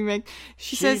 Can you make?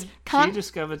 She says, "Can't she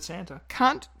discovered Santa.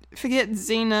 Can't forget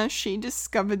Xena. She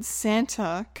discovered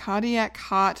Santa, cardiac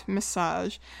heart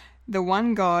massage, the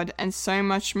one God, and so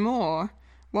much more.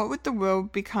 What would the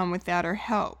world become without her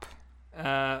help?"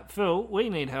 Phil, we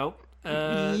need help.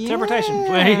 Interpretation,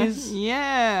 please.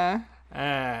 Yeah.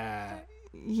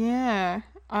 Yeah.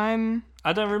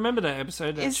 I don't remember that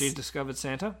episode that she discovered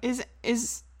Santa. Is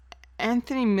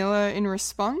Anthony Miller in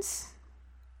response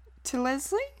to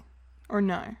Leslie? Or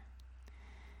no?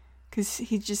 Because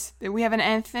we have an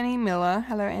Anthony Miller,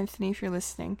 hello Anthony if you're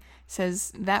listening,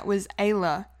 says that was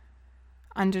Ayla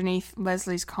underneath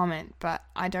Leslie's comment, but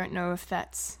I don't know if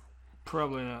that's...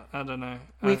 Probably not. I don't know.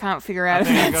 We can't figure out if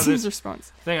that's his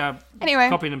response. I think I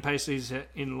copied and pasted these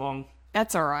in long.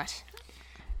 That's alright.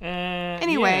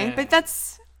 Anyway, yeah. But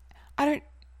that's... I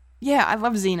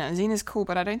love Xena. Xena's cool,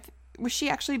 but I don't... Was she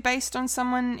actually based on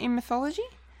someone in mythology?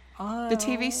 The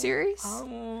TV series?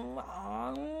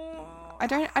 I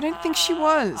don't think she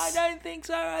was. I don't think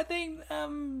so. I think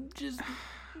just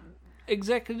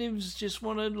executives just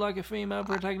wanted like a female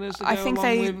protagonist to go along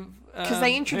with because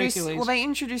they introduced Hercules. They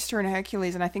introduced her in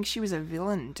Hercules, and I think she was a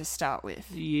villain to start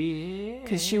with. Yeah.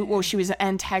 Because she was an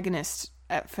antagonist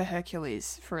for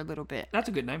Hercules for a little bit. That's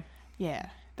a good name. Yeah.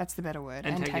 That's the better word.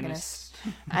 Antagonist.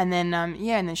 And then,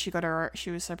 and then she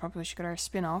was so popular, she got her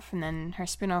spin-off, and then her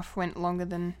spin-off went longer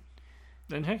than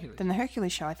Hercules. Than the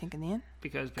Hercules show, I think, in the end.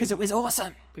 Because it was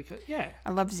awesome. I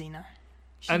love Xena.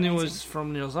 She's amazing. It was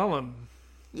from New Zealand.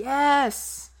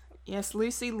 Yes,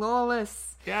 Lucy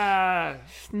Lawless. Yeah.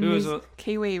 Who was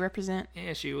Kiwi represent.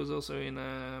 Yeah, she was also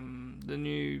in the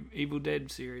new Evil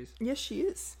Dead series. Yes, she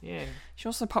is. Yeah. She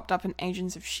also popped up in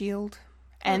Agents of S.H.I.E.L.D.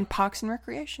 and Parks and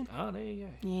Recreation. Oh, there you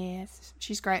go. Yes,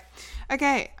 she's great.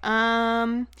 Okay,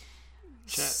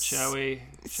 shall we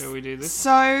do this?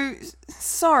 So,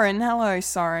 Soren, hello,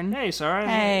 Soren. Hey, Soren.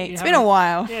 Hey, it's been a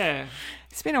while. Yeah.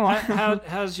 It's been a while.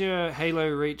 How's your Halo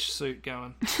Reach suit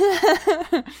going?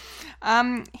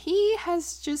 He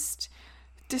has just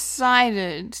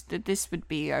decided that this would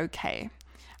be okay.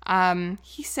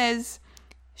 He says,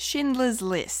 Schindler's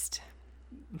List.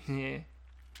 Yeah.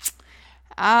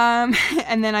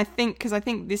 And then I think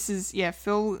this is,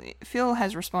 Phil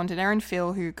has responded. Aaron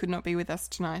Phil, who could not be with us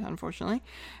tonight, unfortunately.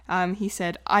 He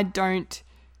said, I don't,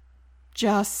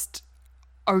 just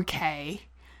okay.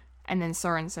 And then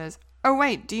Soren says, oh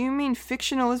wait, do you mean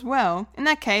fictional as well? In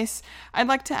that case, I'd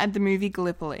like to add the movie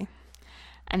Gallipoli.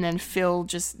 And then Phil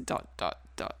just ...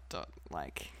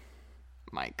 like,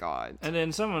 my God. And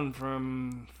then someone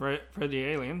from Fred the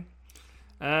Alien.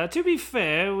 To be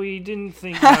fair, we didn't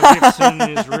think Mel Gibson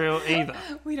is real either.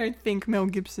 We don't think Mel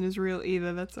Gibson is real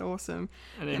either. That's awesome.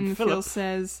 And then Phil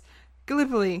says,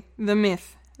 Gallipoli, the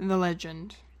myth, the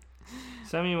legend.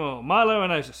 Sammy Moore, Milo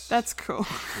and Otis. That's cool.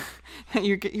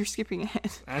 You're skipping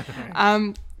ahead.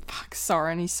 Fuck,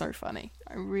 Soren, he's so funny.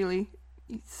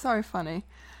 He's so funny.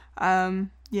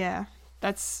 Yeah.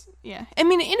 I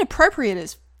mean, inappropriate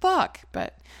as fuck,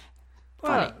 but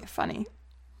funny.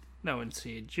 No one's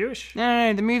here Jewish.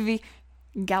 No, the movie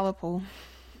Gallipoli.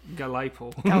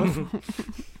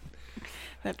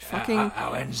 That fucking...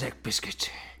 Our Anzac biscuit.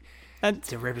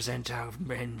 To represent our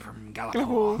men from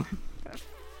Gallipoli.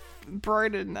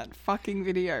 Broden, that fucking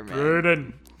video, man.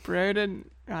 Broden. Broden.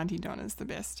 Auntie Donna's the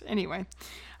best. Anyway.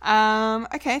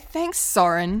 Okay, thanks,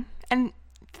 Soren. And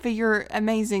for your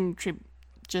amazing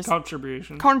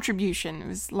contribution. It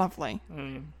was lovely.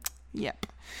 Yep.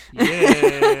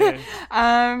 Yeah.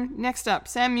 Next up,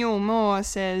 Samuel Moore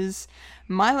says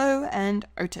Milo and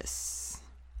Otis.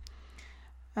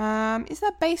 Is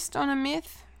that based on a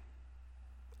myth?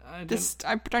 I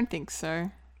don't think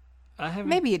so. I haven't.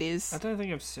 Maybe it is. I don't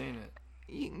think I've seen it.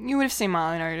 You would have seen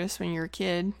Milo and Otis when you were a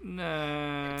kid.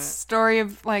 No. It's a story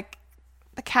of like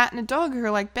a cat and a dog who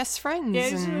are like best friends. Yeah,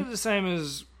 isn't it the same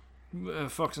as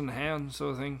Fox and the Hound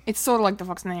sort of thing? It's sort of like the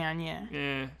Fox and the Hound, yeah.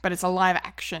 Yeah. But it's a live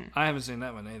action. I haven't seen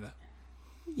that one either.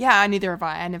 Yeah, neither have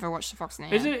I. I never watched the Fox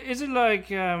and the Hound. Is it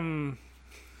like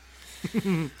is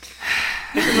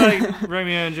it like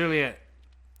Romeo and Juliet?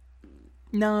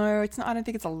 No, it's not. I don't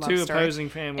think it's a love Two story. opposing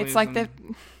families. It's like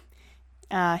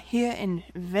here in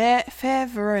fair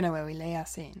Verona where we lay our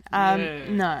scene.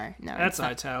 No. That's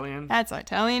Italian. That's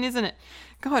Italian, isn't it?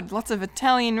 God, lots of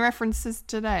Italian references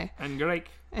today. And Greek.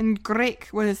 And Greek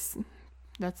was...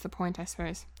 That's the point, I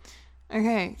suppose.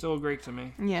 Okay. It's all Greek to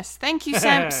me. Yes. Thank you,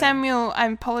 Samuel. I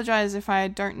apologise if I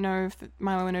don't know if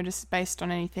Milo and Otis is based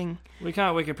on anything. We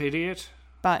can't Wikipedia it.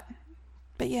 But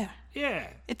yeah. Yeah.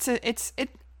 It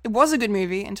was a good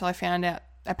movie until I found out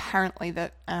apparently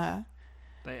that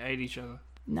they ate each other.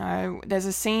 No, there's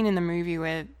a scene in the movie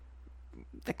where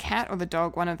the cat or the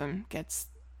dog, one of them, gets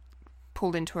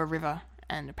pulled into a river,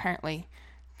 and apparently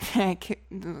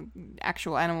the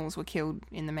actual animals were killed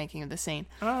in the making of the scene.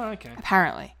 Oh, okay.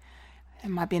 Apparently. It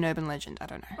might be an urban legend, I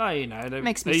don't know. Oh, you know, they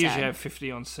usually have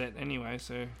 50 on set anyway,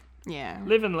 so... Yeah.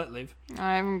 Live and let live.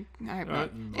 I hope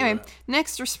not. Anyway,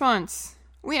 next response.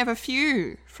 We have a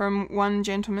few from one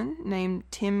gentleman named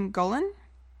Tim Golan.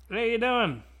 How you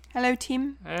doing? Hello,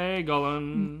 Tim. Hey,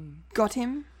 Golan. Got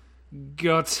him?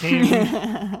 Got him.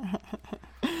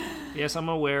 Yes, I'm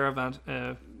aware of of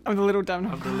the Little Dum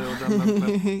Dum. Of the Little Dum Dum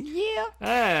Club. Yeah.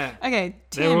 Ah, okay,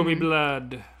 Tim. There will be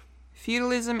blood.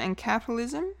 Feudalism and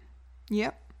capitalism.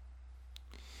 Yep.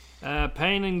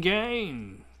 Pain and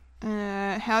gain.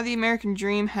 How the American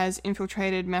dream has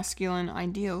infiltrated masculine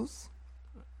ideals.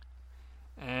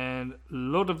 And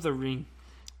Lord of the Ring.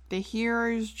 The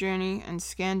hero's journey and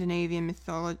Scandinavian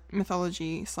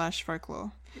mythology /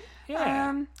 folklore.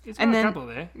 Yeah, it's got and a then, couple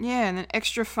there. Yeah, and then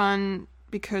extra fun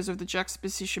because of the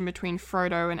juxtaposition between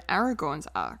Frodo and Aragorn's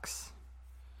arcs.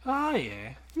 Oh,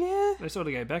 yeah. Yeah. They sort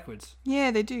of go backwards.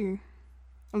 Yeah, they do.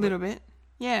 A little bit.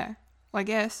 Yeah, I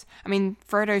guess. I mean,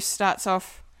 Frodo starts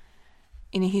off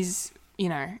in his,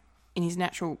 in his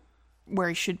natural, where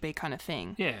he should be kind of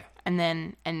thing. Yeah. And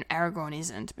Aragorn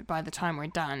isn't, but by the time we're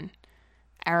done,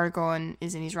 Aragorn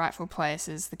is in his rightful place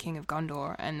as the King of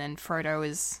Gondor, and then Frodo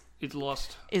has the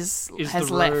left.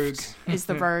 rogue. Is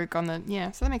the rogue on the...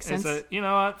 Yeah, so that makes sense. You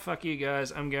know what? Fuck you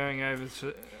guys. I'm going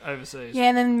overseas. Yeah,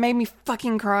 and then made me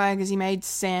fucking cry because he made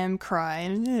Sam cry.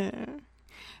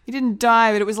 He didn't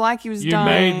die, but it was like he was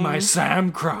dying. You made my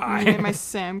Sam cry. You made my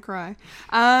Sam cry.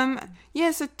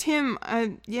 Yeah, so Tim,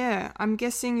 I'm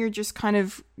guessing you're just kind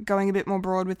of going a bit more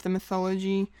broad with the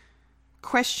mythology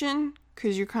question,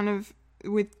 because you're kind of...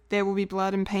 With There Will Be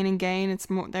Blood and Pain and Gain,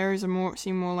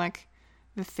 seem more like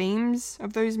the themes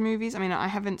of those movies. I mean, I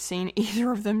haven't seen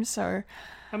either of them, so...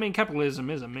 I mean,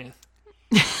 capitalism is a myth.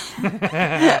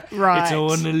 Right. It's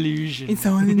all an illusion. It's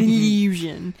all an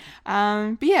illusion.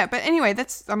 But anyway,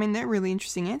 they're really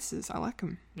interesting answers. I like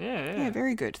them. Yeah. Yeah,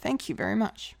 very good. Thank you very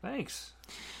much. Thanks.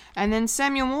 And then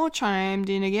Samuel Moore chimed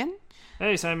in again.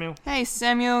 Hey, Samuel. Hey,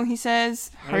 Samuel. He says,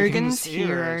 Hogan's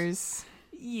Heroes.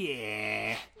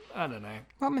 Yeah. I don't know.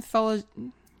 What mythology...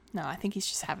 No, I think he's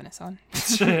just having us on.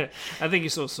 I think you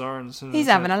saw Soren. He's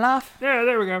having a laugh. Yeah,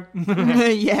 there we go.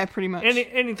 Yeah, pretty much.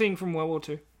 Anything from World War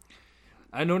II.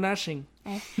 I know nothing.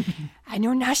 I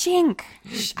know nothing.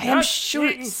 I am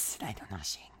Schultz. I know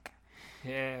nothing.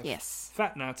 Yeah. Yes.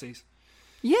 Fat Nazis.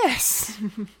 Yes.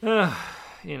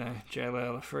 Jail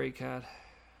out of free card.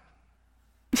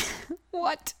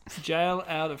 What? Jail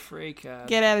out of free card.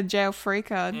 Get out of jail free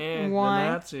card. Yeah, why? The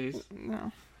Nazis.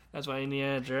 No. That's why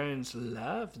Indiana Jones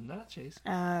loved Nazis.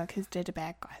 Because they're the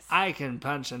bad guys. I can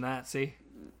punch a Nazi.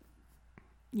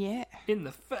 Yeah. In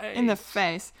the face. In the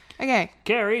face. Okay.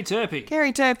 Carrie Turpie.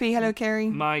 Carrie Turpie. Hello, Carrie.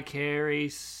 My Carrie.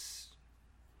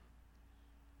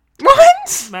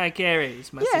 What? My Carrie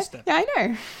is my sister. Yeah,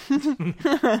 I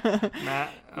know.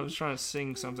 I was trying to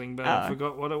sing something, but I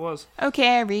forgot what it was. Oh,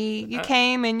 Carrie, you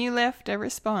came and you left a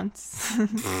response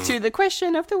to the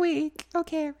question of the week. Oh,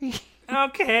 Carrie. Oh,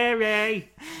 Carrie.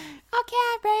 Oh,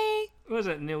 Carrie. Was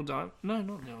it Neil Diamond? No,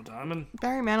 not Neil Diamond.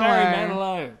 Barry Manilow. Barry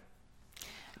Manilow.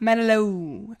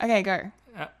 Manilow. Okay, go.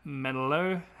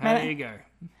 Manilow, how do you go?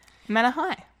 Manor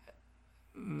High.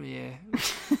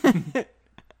 Yeah.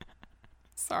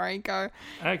 Sorry, go.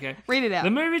 Okay. Read it out.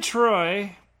 The movie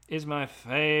Troy is my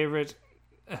favourite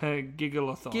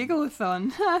giggle-a-thon.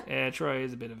 Giggle-a-thon. Yeah, Troy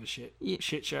is a bit of a shit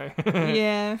show.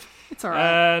 Yeah, it's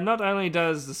alright. Not only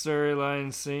does the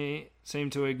storyline seem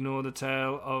to ignore the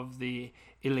tale of the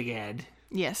Iliad,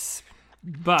 Yes.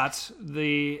 but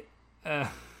the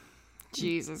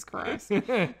Jesus Christ.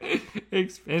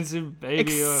 expensive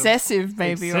baby oil. Excessive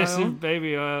baby Excessive oil.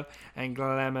 baby oil and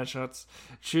glamour shots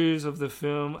chosen for the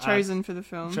film Chosen for the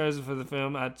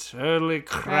film. are totally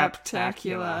craptacular.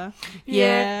 Craptacular.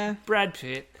 Yeah. Brad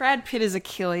Pitt. Brad Pitt is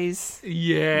Achilles.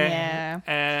 Yeah.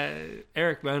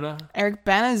 Eric Bana. Eric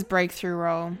Bana's breakthrough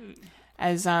role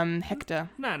as Hector.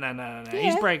 No. Yeah.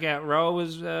 His breakout role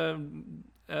was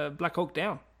Black Hawk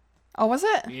Down. Oh, was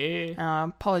it? Yeah.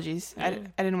 Apologies. Yeah.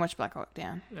 I didn't watch Black Hawk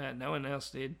Down. No one else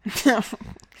did.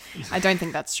 I don't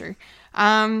think that's true.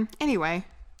 Anyway.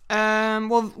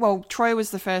 Well, Troy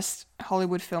was the first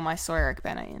Hollywood film I saw Eric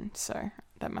Bana in, so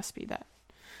that must be that.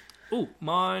 Oh,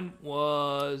 mine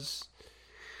was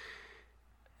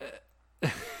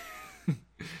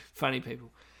Funny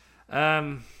People.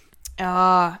 I'm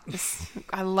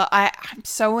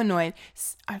so annoyed.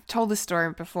 I've told this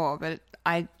story before, but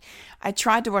I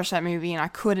tried to watch that movie and I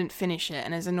couldn't finish it,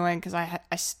 and it's annoying because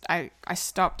I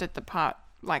stopped at the part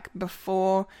like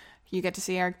before you get to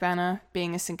see Eric Bana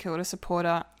being a St Kilda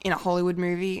supporter in a Hollywood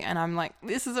movie, and I'm like,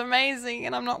 this is amazing,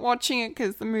 and I'm not watching it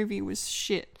because the movie was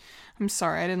shit. I'm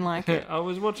sorry, I didn't like it. I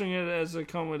was watching it as a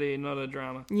comedy, not a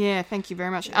drama. Yeah, thank you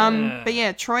very much. Yeah. But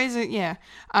yeah, Troy's you're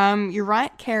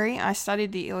right, Kerry. I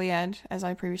studied the Iliad, as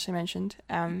I previously mentioned,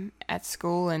 at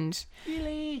school, and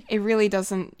Really? it really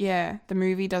doesn't. Yeah, the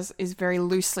movie is very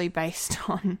loosely based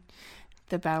on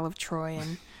the Battle of Troy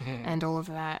and all of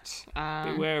that.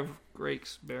 Beware of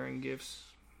Greeks bearing gifts.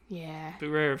 Yeah.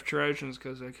 Beware of Trojans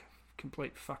because they're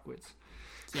complete fuckwits.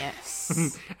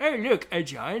 Yes. Oh, look, a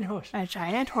giant horse. A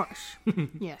giant horse.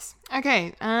 Yes.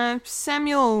 Okay.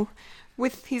 Samuel,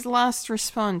 with his last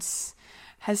response,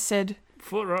 has said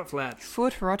Foot rot flats.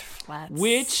 foot rot flats.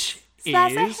 Which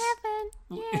Slice of is... heaven.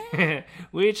 Yeah.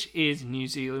 which is New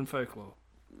Zealand folklore.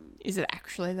 Is it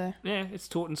actually though? Yeah, it's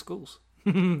taught in schools.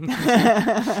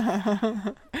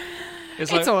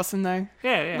 It's like, awesome though.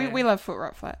 yeah. We love foot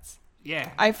rot flats.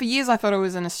 Yeah. For years I thought it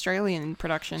was an Australian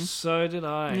production. So did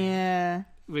I. Yeah.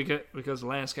 Because the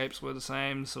landscapes were the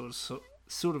same,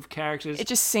 sort of characters. It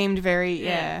just seemed very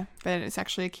Yeah. but it's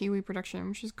actually a Kiwi production,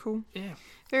 which is cool. Yeah.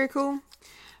 Very cool.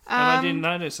 And I didn't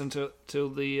notice until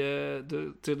the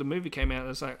movie came out.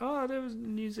 It's like, oh, there was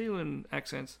New Zealand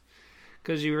accents.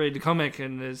 Because you read the comic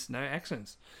and there's no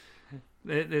accents.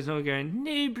 There's no going,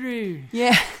 no brew.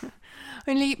 Yeah.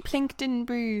 Only plankton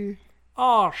brew.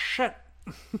 Oh, shit.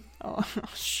 Oh,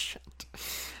 shit.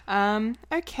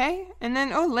 Okay. And then,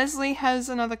 Leslie has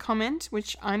another comment,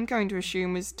 which I'm going to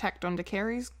assume was tacked onto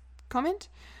Kerry's comment.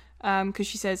 Because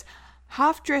she says,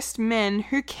 half-dressed men,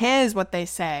 who cares what they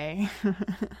say?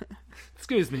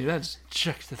 Excuse me, that's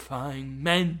justifying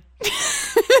men.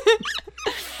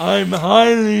 I'm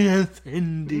highly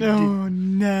offended.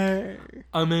 No.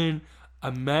 I mean,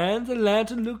 a man's allowed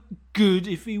to look good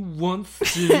if he wants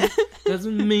to.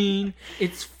 Doesn't mean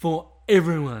it's for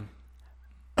everyone.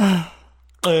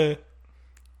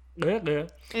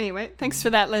 Anyway, thanks for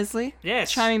that, Leslie.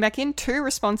 Yes. Chiming back in. 2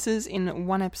 responses in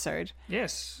 1 episode.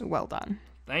 Yes. Well done.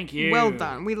 Thank you. Well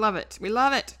done. We love it. We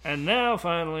love it. And now,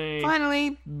 finally,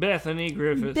 Finally, Bethany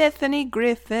Griffith. Bethany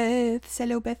Griffiths.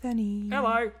 Hello, Bethany.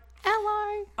 Hello.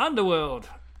 Hello. Underworld.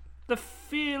 The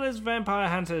Fearless Vampire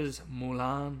Hunters.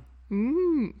 Mulan.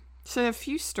 So a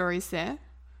few stories there.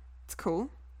 It's cool.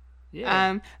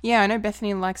 Yeah. I know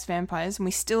Bethany likes vampires, and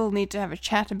we still need to have a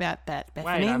chat about that,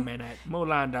 Bethany. Wait a minute.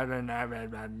 Mulan doesn't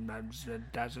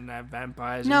have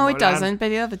vampires. No, in it Mulan. doesn't, but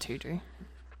the other 2 do.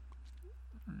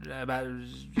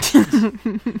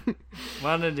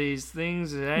 One of these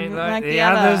things, it ain't like, Like the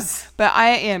others. But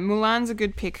Mulan's a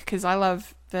good pick because I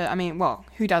love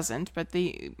who doesn't? But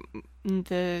the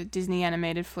Disney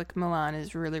animated flick Mulan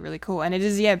is really, really cool, and it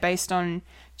is based on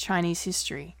Chinese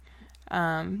history.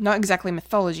 Not exactly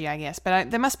mythology, I guess,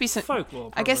 but there must be some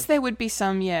Folklore, I guess probably. there would be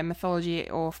some mythology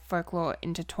or folklore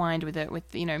intertwined with it, with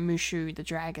Mushu the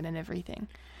dragon and everything.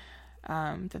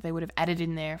 That they would have added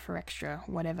in there for extra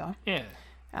whatever. Yeah.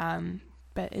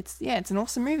 But it's an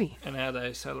awesome movie. And how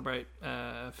they celebrate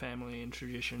family and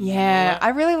tradition. Yeah, and I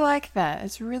really like that.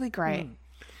 It's really great.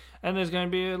 And there's going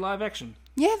to be a live action.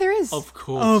 Yeah, there is. Of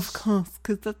course. Of course,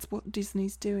 because that's what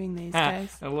Disney's doing these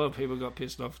days. A lot of people got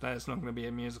pissed off that it's not going to be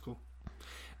a musical.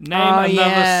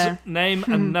 Name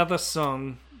another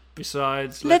song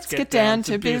besides Let's Get Down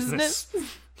to Business.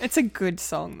 It's a good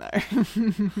song,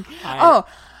 though. I-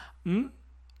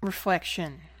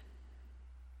 Reflection.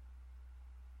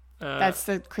 Uh, That's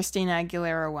the Christina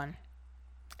Aguilera one.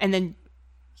 And then,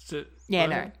 so- yeah, what?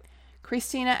 no.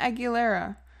 Christina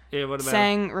Aguilera Yeah, what about it?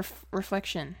 sang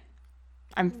Reflection.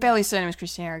 I'm fairly certain it was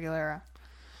Christina Aguilera.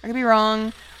 I could be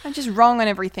wrong. I'm just wrong on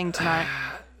everything tonight.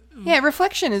 Yeah,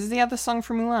 Reflection is the other song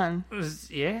from Mulan.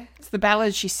 Yeah? It's the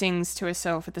ballad she sings to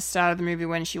herself at the start of the movie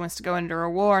when she wants to go into a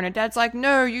war, and her dad's like,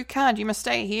 "No, you can't. You must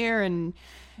stay here and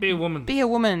Be a woman. be a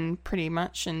woman," pretty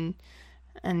much. And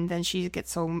then she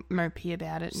gets all mopey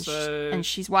about it, and, So-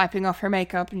 she's wiping off her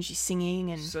makeup and she's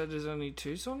singing. And So there's only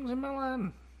 2 songs in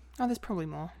Milan? oh, there's probably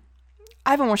more.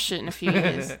 I haven't watched it in a few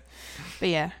years, but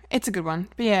yeah, it's a good one.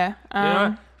 But yeah, You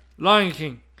know? Lion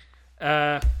King.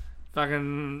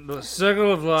 Fucking The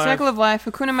Circle of Life. Circle of Life,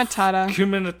 Hakuna Matata.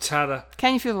 Hakuna Matata.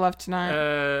 Can you feel the love tonight?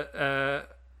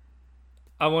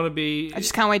 I want to be... I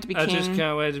just can't wait to be I king. just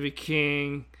can't wait to be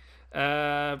king.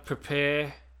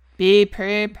 Prepare. Be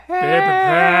prepared. Be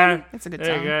prepared. That's a good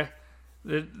There song.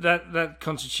 you go. That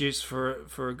constitutes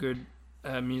for a good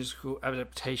musical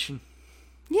adaptation.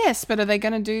 Yes, but are they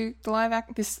going to do the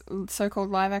this so-called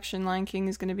live action Lion King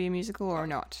is going to be a musical or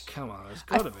not? Come on, it's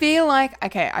I got to be.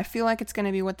 feel like it's going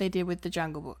to be what they did with the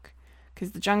Jungle Book,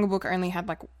 because the Jungle Book only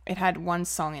had had one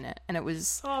song in it, and it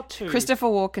was 2. Christopher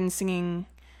Walken singing.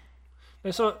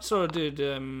 They sort of did.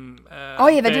 They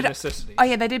Bare did. Necessities. Oh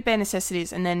yeah, they did Bare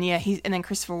Necessities, and then then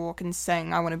Christopher Walken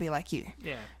sang "I Want to Be Like You."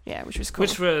 Yeah. Yeah, which was cool.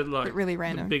 Which were like But really the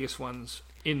random. biggest ones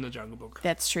in the Jungle Book.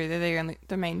 That's true. They're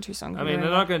the main 2 songs. I we mean, they're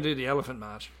remember. not going to do the Elephant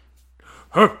March.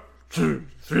 1, 2,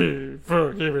 3,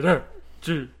 4, give it up.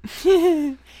 2.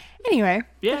 Anyway,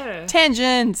 Yeah.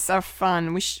 tangents are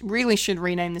fun. We really should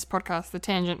rename this podcast the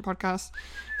Tangent Podcast,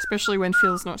 especially when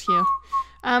Phil's not here.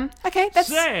 Okay, that's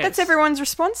Yes. everyone's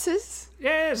responses.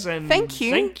 Yes, and Thank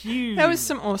you. Thank you. That was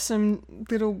some awesome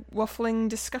little waffling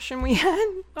discussion we had.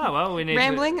 Oh well, we need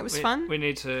Rambling, To, it was we- fun. We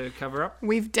need to cover up.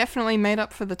 We've definitely made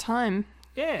up for the time.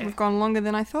 Yeah. We've gone longer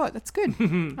than I thought. That's good.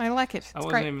 I like it. I It's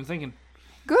wasn't great. even thinking.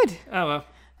 Good. Oh well,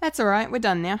 That's all right. We're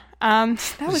done now.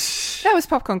 That was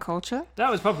popcorn culture. that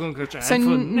was popcorn culture. So And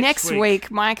for next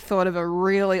week, Mike thought of a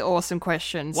really awesome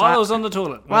question. So while I was on the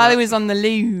toilet, while he was on the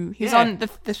loo, he was Yeah. on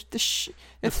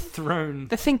the throne,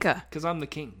 the thinker. because I'm the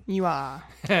king. You are.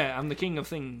 I'm the king of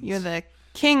things. You're the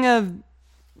king of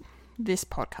this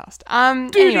podcast.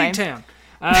 Duty Anyway, Town.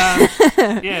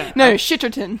 Yeah. no,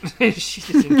 Shitterton.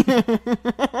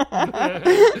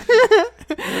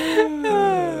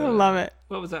 Love it.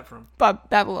 What was that from?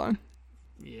 Babylon.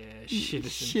 Yeah, shit.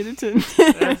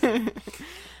 Shitterton.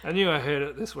 I knew I heard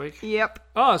it this week. Yep.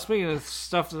 Oh, speaking of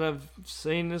stuff that I've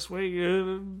seen this week,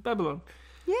 Babylon.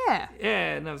 Yeah.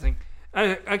 Yeah, another thing.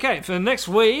 Okay, for next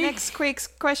week. Next week's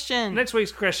question. Next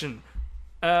week's question.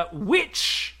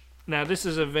 Which... Now, this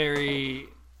is a very,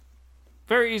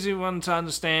 very easy one to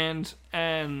understand,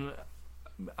 and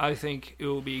I think it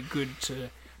will be good to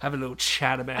have a little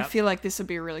chat about. I feel like this would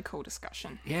be a really cool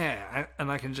discussion. Yeah,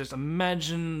 and I can just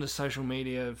imagine the social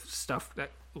media stuff that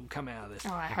will come out of this.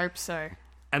 Oh, I hope so.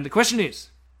 And the question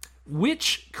is,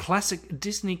 which classic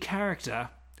Disney character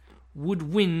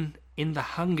would win in the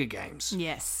Hunger Games?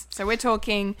 Yes. So we're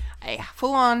talking a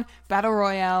full-on battle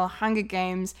royale Hunger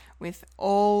Games with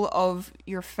all of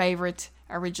your favorite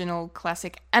original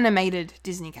classic animated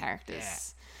Disney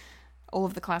characters. Yeah. All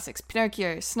of the classics: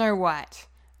 Pinocchio, Snow White,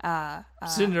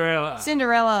 Cinderella,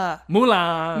 Cinderella,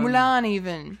 Mulan, Mulan,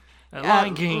 even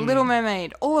Lion King, Little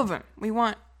Mermaid. All of them. We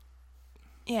want.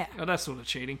 Yeah, Oh, that's sort of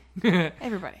cheating.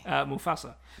 everybody.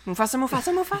 Mufasa,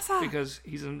 Mufasa. because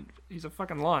he's a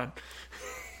fucking lion.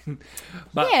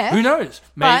 But Yeah, who knows?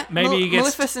 But Maybe he gets.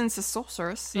 Maleficent's a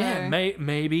sorceress. So. Yeah,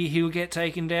 maybe he'll get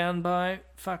taken down by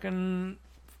fucking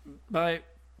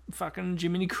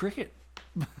Jiminy Cricket,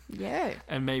 Yeah.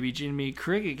 and maybe Jiminy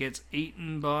Cricket gets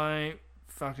eaten by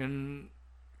fucking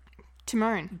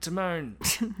Timon. Timon,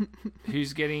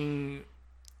 who's getting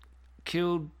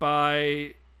killed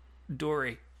by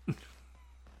Dory.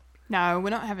 No, we're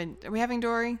not having. Are we having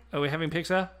Dory? Are we having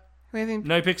Pixar? Are we having?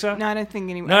 No Pixar? No, I don't think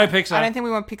anyone. No Pixar. I don't think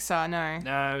we want Pixar. No.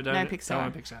 No, don't, No Pixar. Don't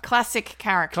want Pixar. Classic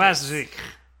characters.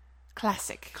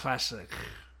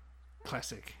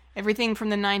 Classic. Everything from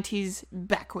the 90s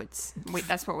backwards.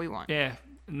 That's what we want. Yeah,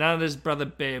 none of this Brother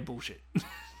Bear bullshit.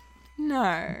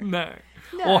 No. No.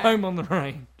 No. Or Home on the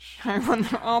Range.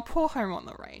 Poor Home on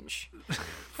the Range.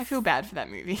 I feel bad for that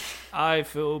movie. I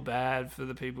feel bad for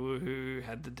the people who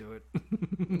had to do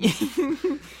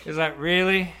it. Is that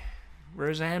really?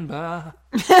 Roseanne Barr.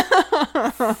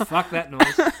 Fuck that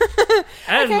noise.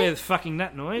 And with fucking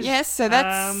that noise. Yes, so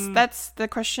that's the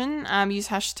question. Use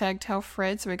hashtag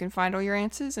 #TellFred so we can find all your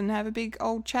answers and have a big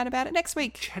old chat about it next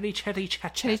week. Chatty chat.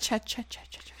 Chatty chat.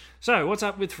 So, what's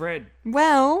up with Fred?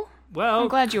 Well, Well, I'm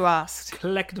glad you asked.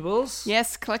 collectibles.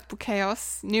 Yes, Collectible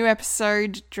Chaos. New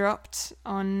episode dropped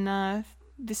on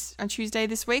Tuesday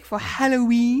this week for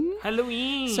Halloween.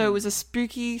 Halloween. So it was a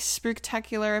spooky,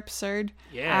 spooktacular episode.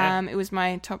 Yeah. It was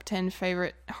my top 10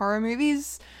 favorite horror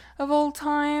movies of all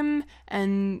time,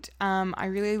 and I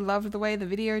really loved the way the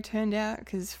video turned out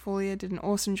because Folia did an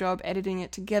awesome job editing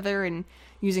it together and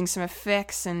using some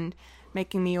effects and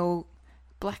making me all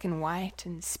black and white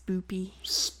and spooky.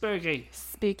 Spooky.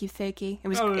 Spooky. It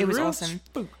was real awesome.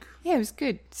 Spook. Yeah, it was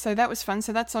good. So that was fun.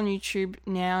 So that's on YouTube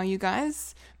now, you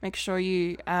guys. Make sure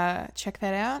you check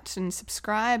that out and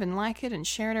subscribe and like it and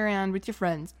share it around with your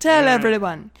friends. Tell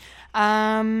everyone.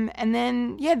 And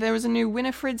then, there was a new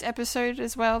Winifred's episode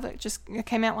as well that just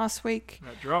came out last week.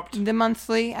 That dropped. The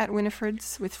monthly at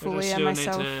Winifred's with That I Folia still and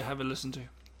myself. need to have a listen to.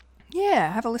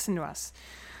 Yeah, have a listen to us.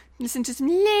 Listen to some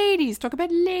ladies talk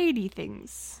about lady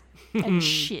things and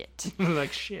shit.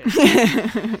 Like shit.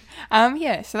 So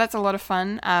that's a lot of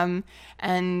fun.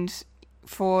 And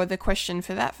for the question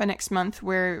for next month,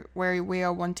 where we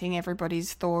are wanting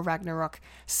everybody's Thor Ragnarok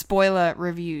spoiler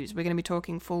reviews. We're going to be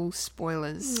talking full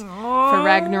spoilers for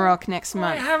Ragnarok next I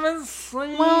month. haven't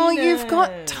seen Well, it. you've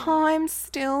got time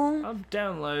still. I'll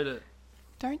download it.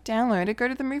 Don't download it. Go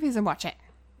to the movies and watch it.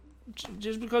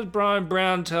 Just because Brian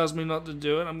Brown tells me not to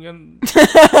do it, I'm going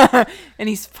to... And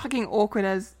he's fucking awkward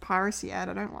as piracy ad.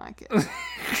 I don't like it.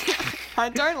 I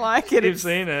don't like it. You've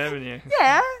seen it, haven't you?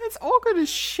 Yeah, it's awkward as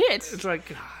shit. It's like...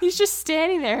 He's just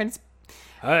standing there and it's...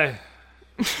 Hey.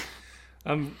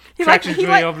 I'm He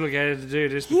contractually obligated to do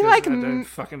this because I don't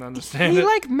fucking understand He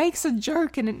it. makes a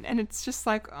joke and it's just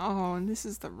like, oh, this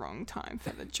is the wrong time for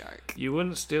the joke. You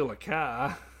wouldn't steal a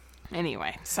car.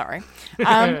 Anyway, sorry.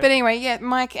 But anyway,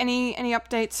 Mike, any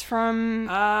updates from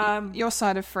your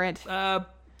side of Fred?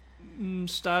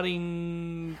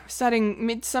 Starting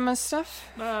Midsummer stuff?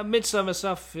 Midsummer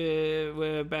stuff,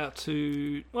 we're about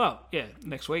to... Well, yeah,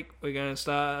 next week we're going to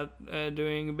start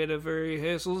doing a bit of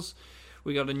rehearsals.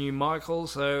 We got a new Michael,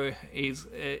 so he's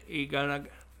going to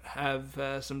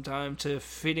have some time to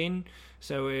fit in.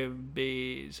 So we'd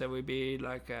be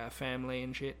like a family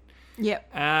and shit.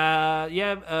 Yep.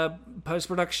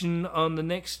 Post-production on the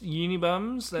next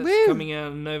Unibums that's Woo! coming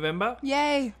out in November.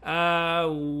 Yay. We're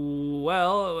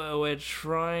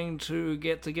trying to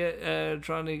get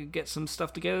some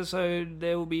stuff together, so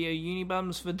there will be a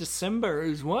Unibums for December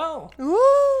as well.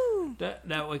 Ooh.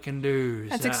 That we can do.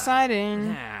 That's so, exciting.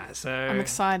 Yeah, so I'm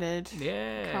excited.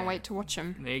 Yeah. Can't wait to watch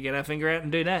them. There you get our finger out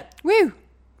and do that. Woo.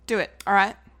 Do it. All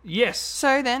right. Yes.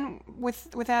 So then,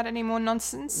 without any more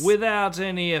nonsense. Without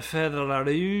any further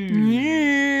ado,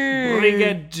 Yeah.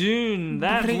 Brigadoon.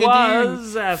 That Brigadoon.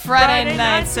 was a Friday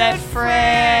Nights at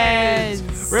Fred's.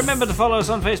 Remember to follow us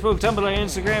on Facebook, Tumblr,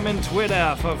 Instagram, and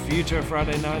Twitter for future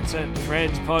Friday Nights at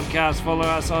Fred's podcast. Follow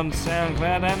us on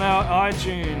SoundCloud and our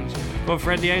iTunes. For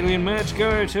Fred the Alien merch,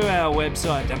 go to our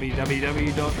website,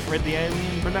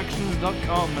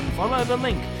 www.fredthealienproductions.com, and follow the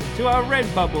link to our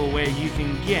Redbubble where you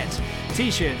can get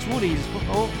t-shirts, woodies,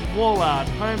 wall art,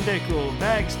 home decor,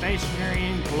 bags, stationery,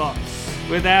 and clocks.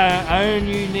 With our own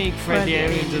unique Fred the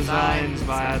Alien designs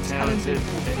by our talented...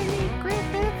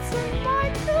 Griffiths and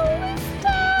Michael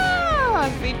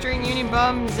Lister, featuring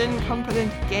Unibums,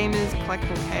 Incompetent Gamers,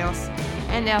 Collectible Chaos,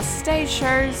 and our stage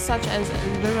shows such as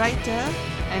The Writer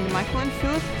and Michael and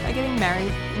Philip are getting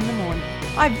married in the morning.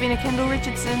 I've been a Kendall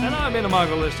Richardson. And I've been a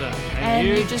Michael Lister. And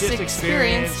you just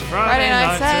experienced Friday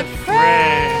Nights at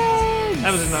Fred's.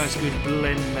 That was a nice good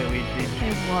blend that we did.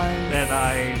 It was. That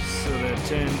I sort of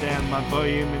turned down my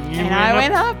volume and you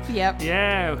went up. Yep.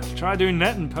 Yeah, try doing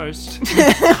that in post.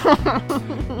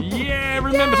 Yeah,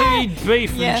 remember to eat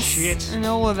beef and shit. And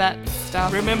all of that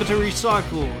stuff. Remember to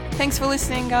recycle. Thanks for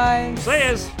listening, guys. See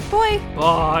yous. Bye.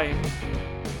 Bye.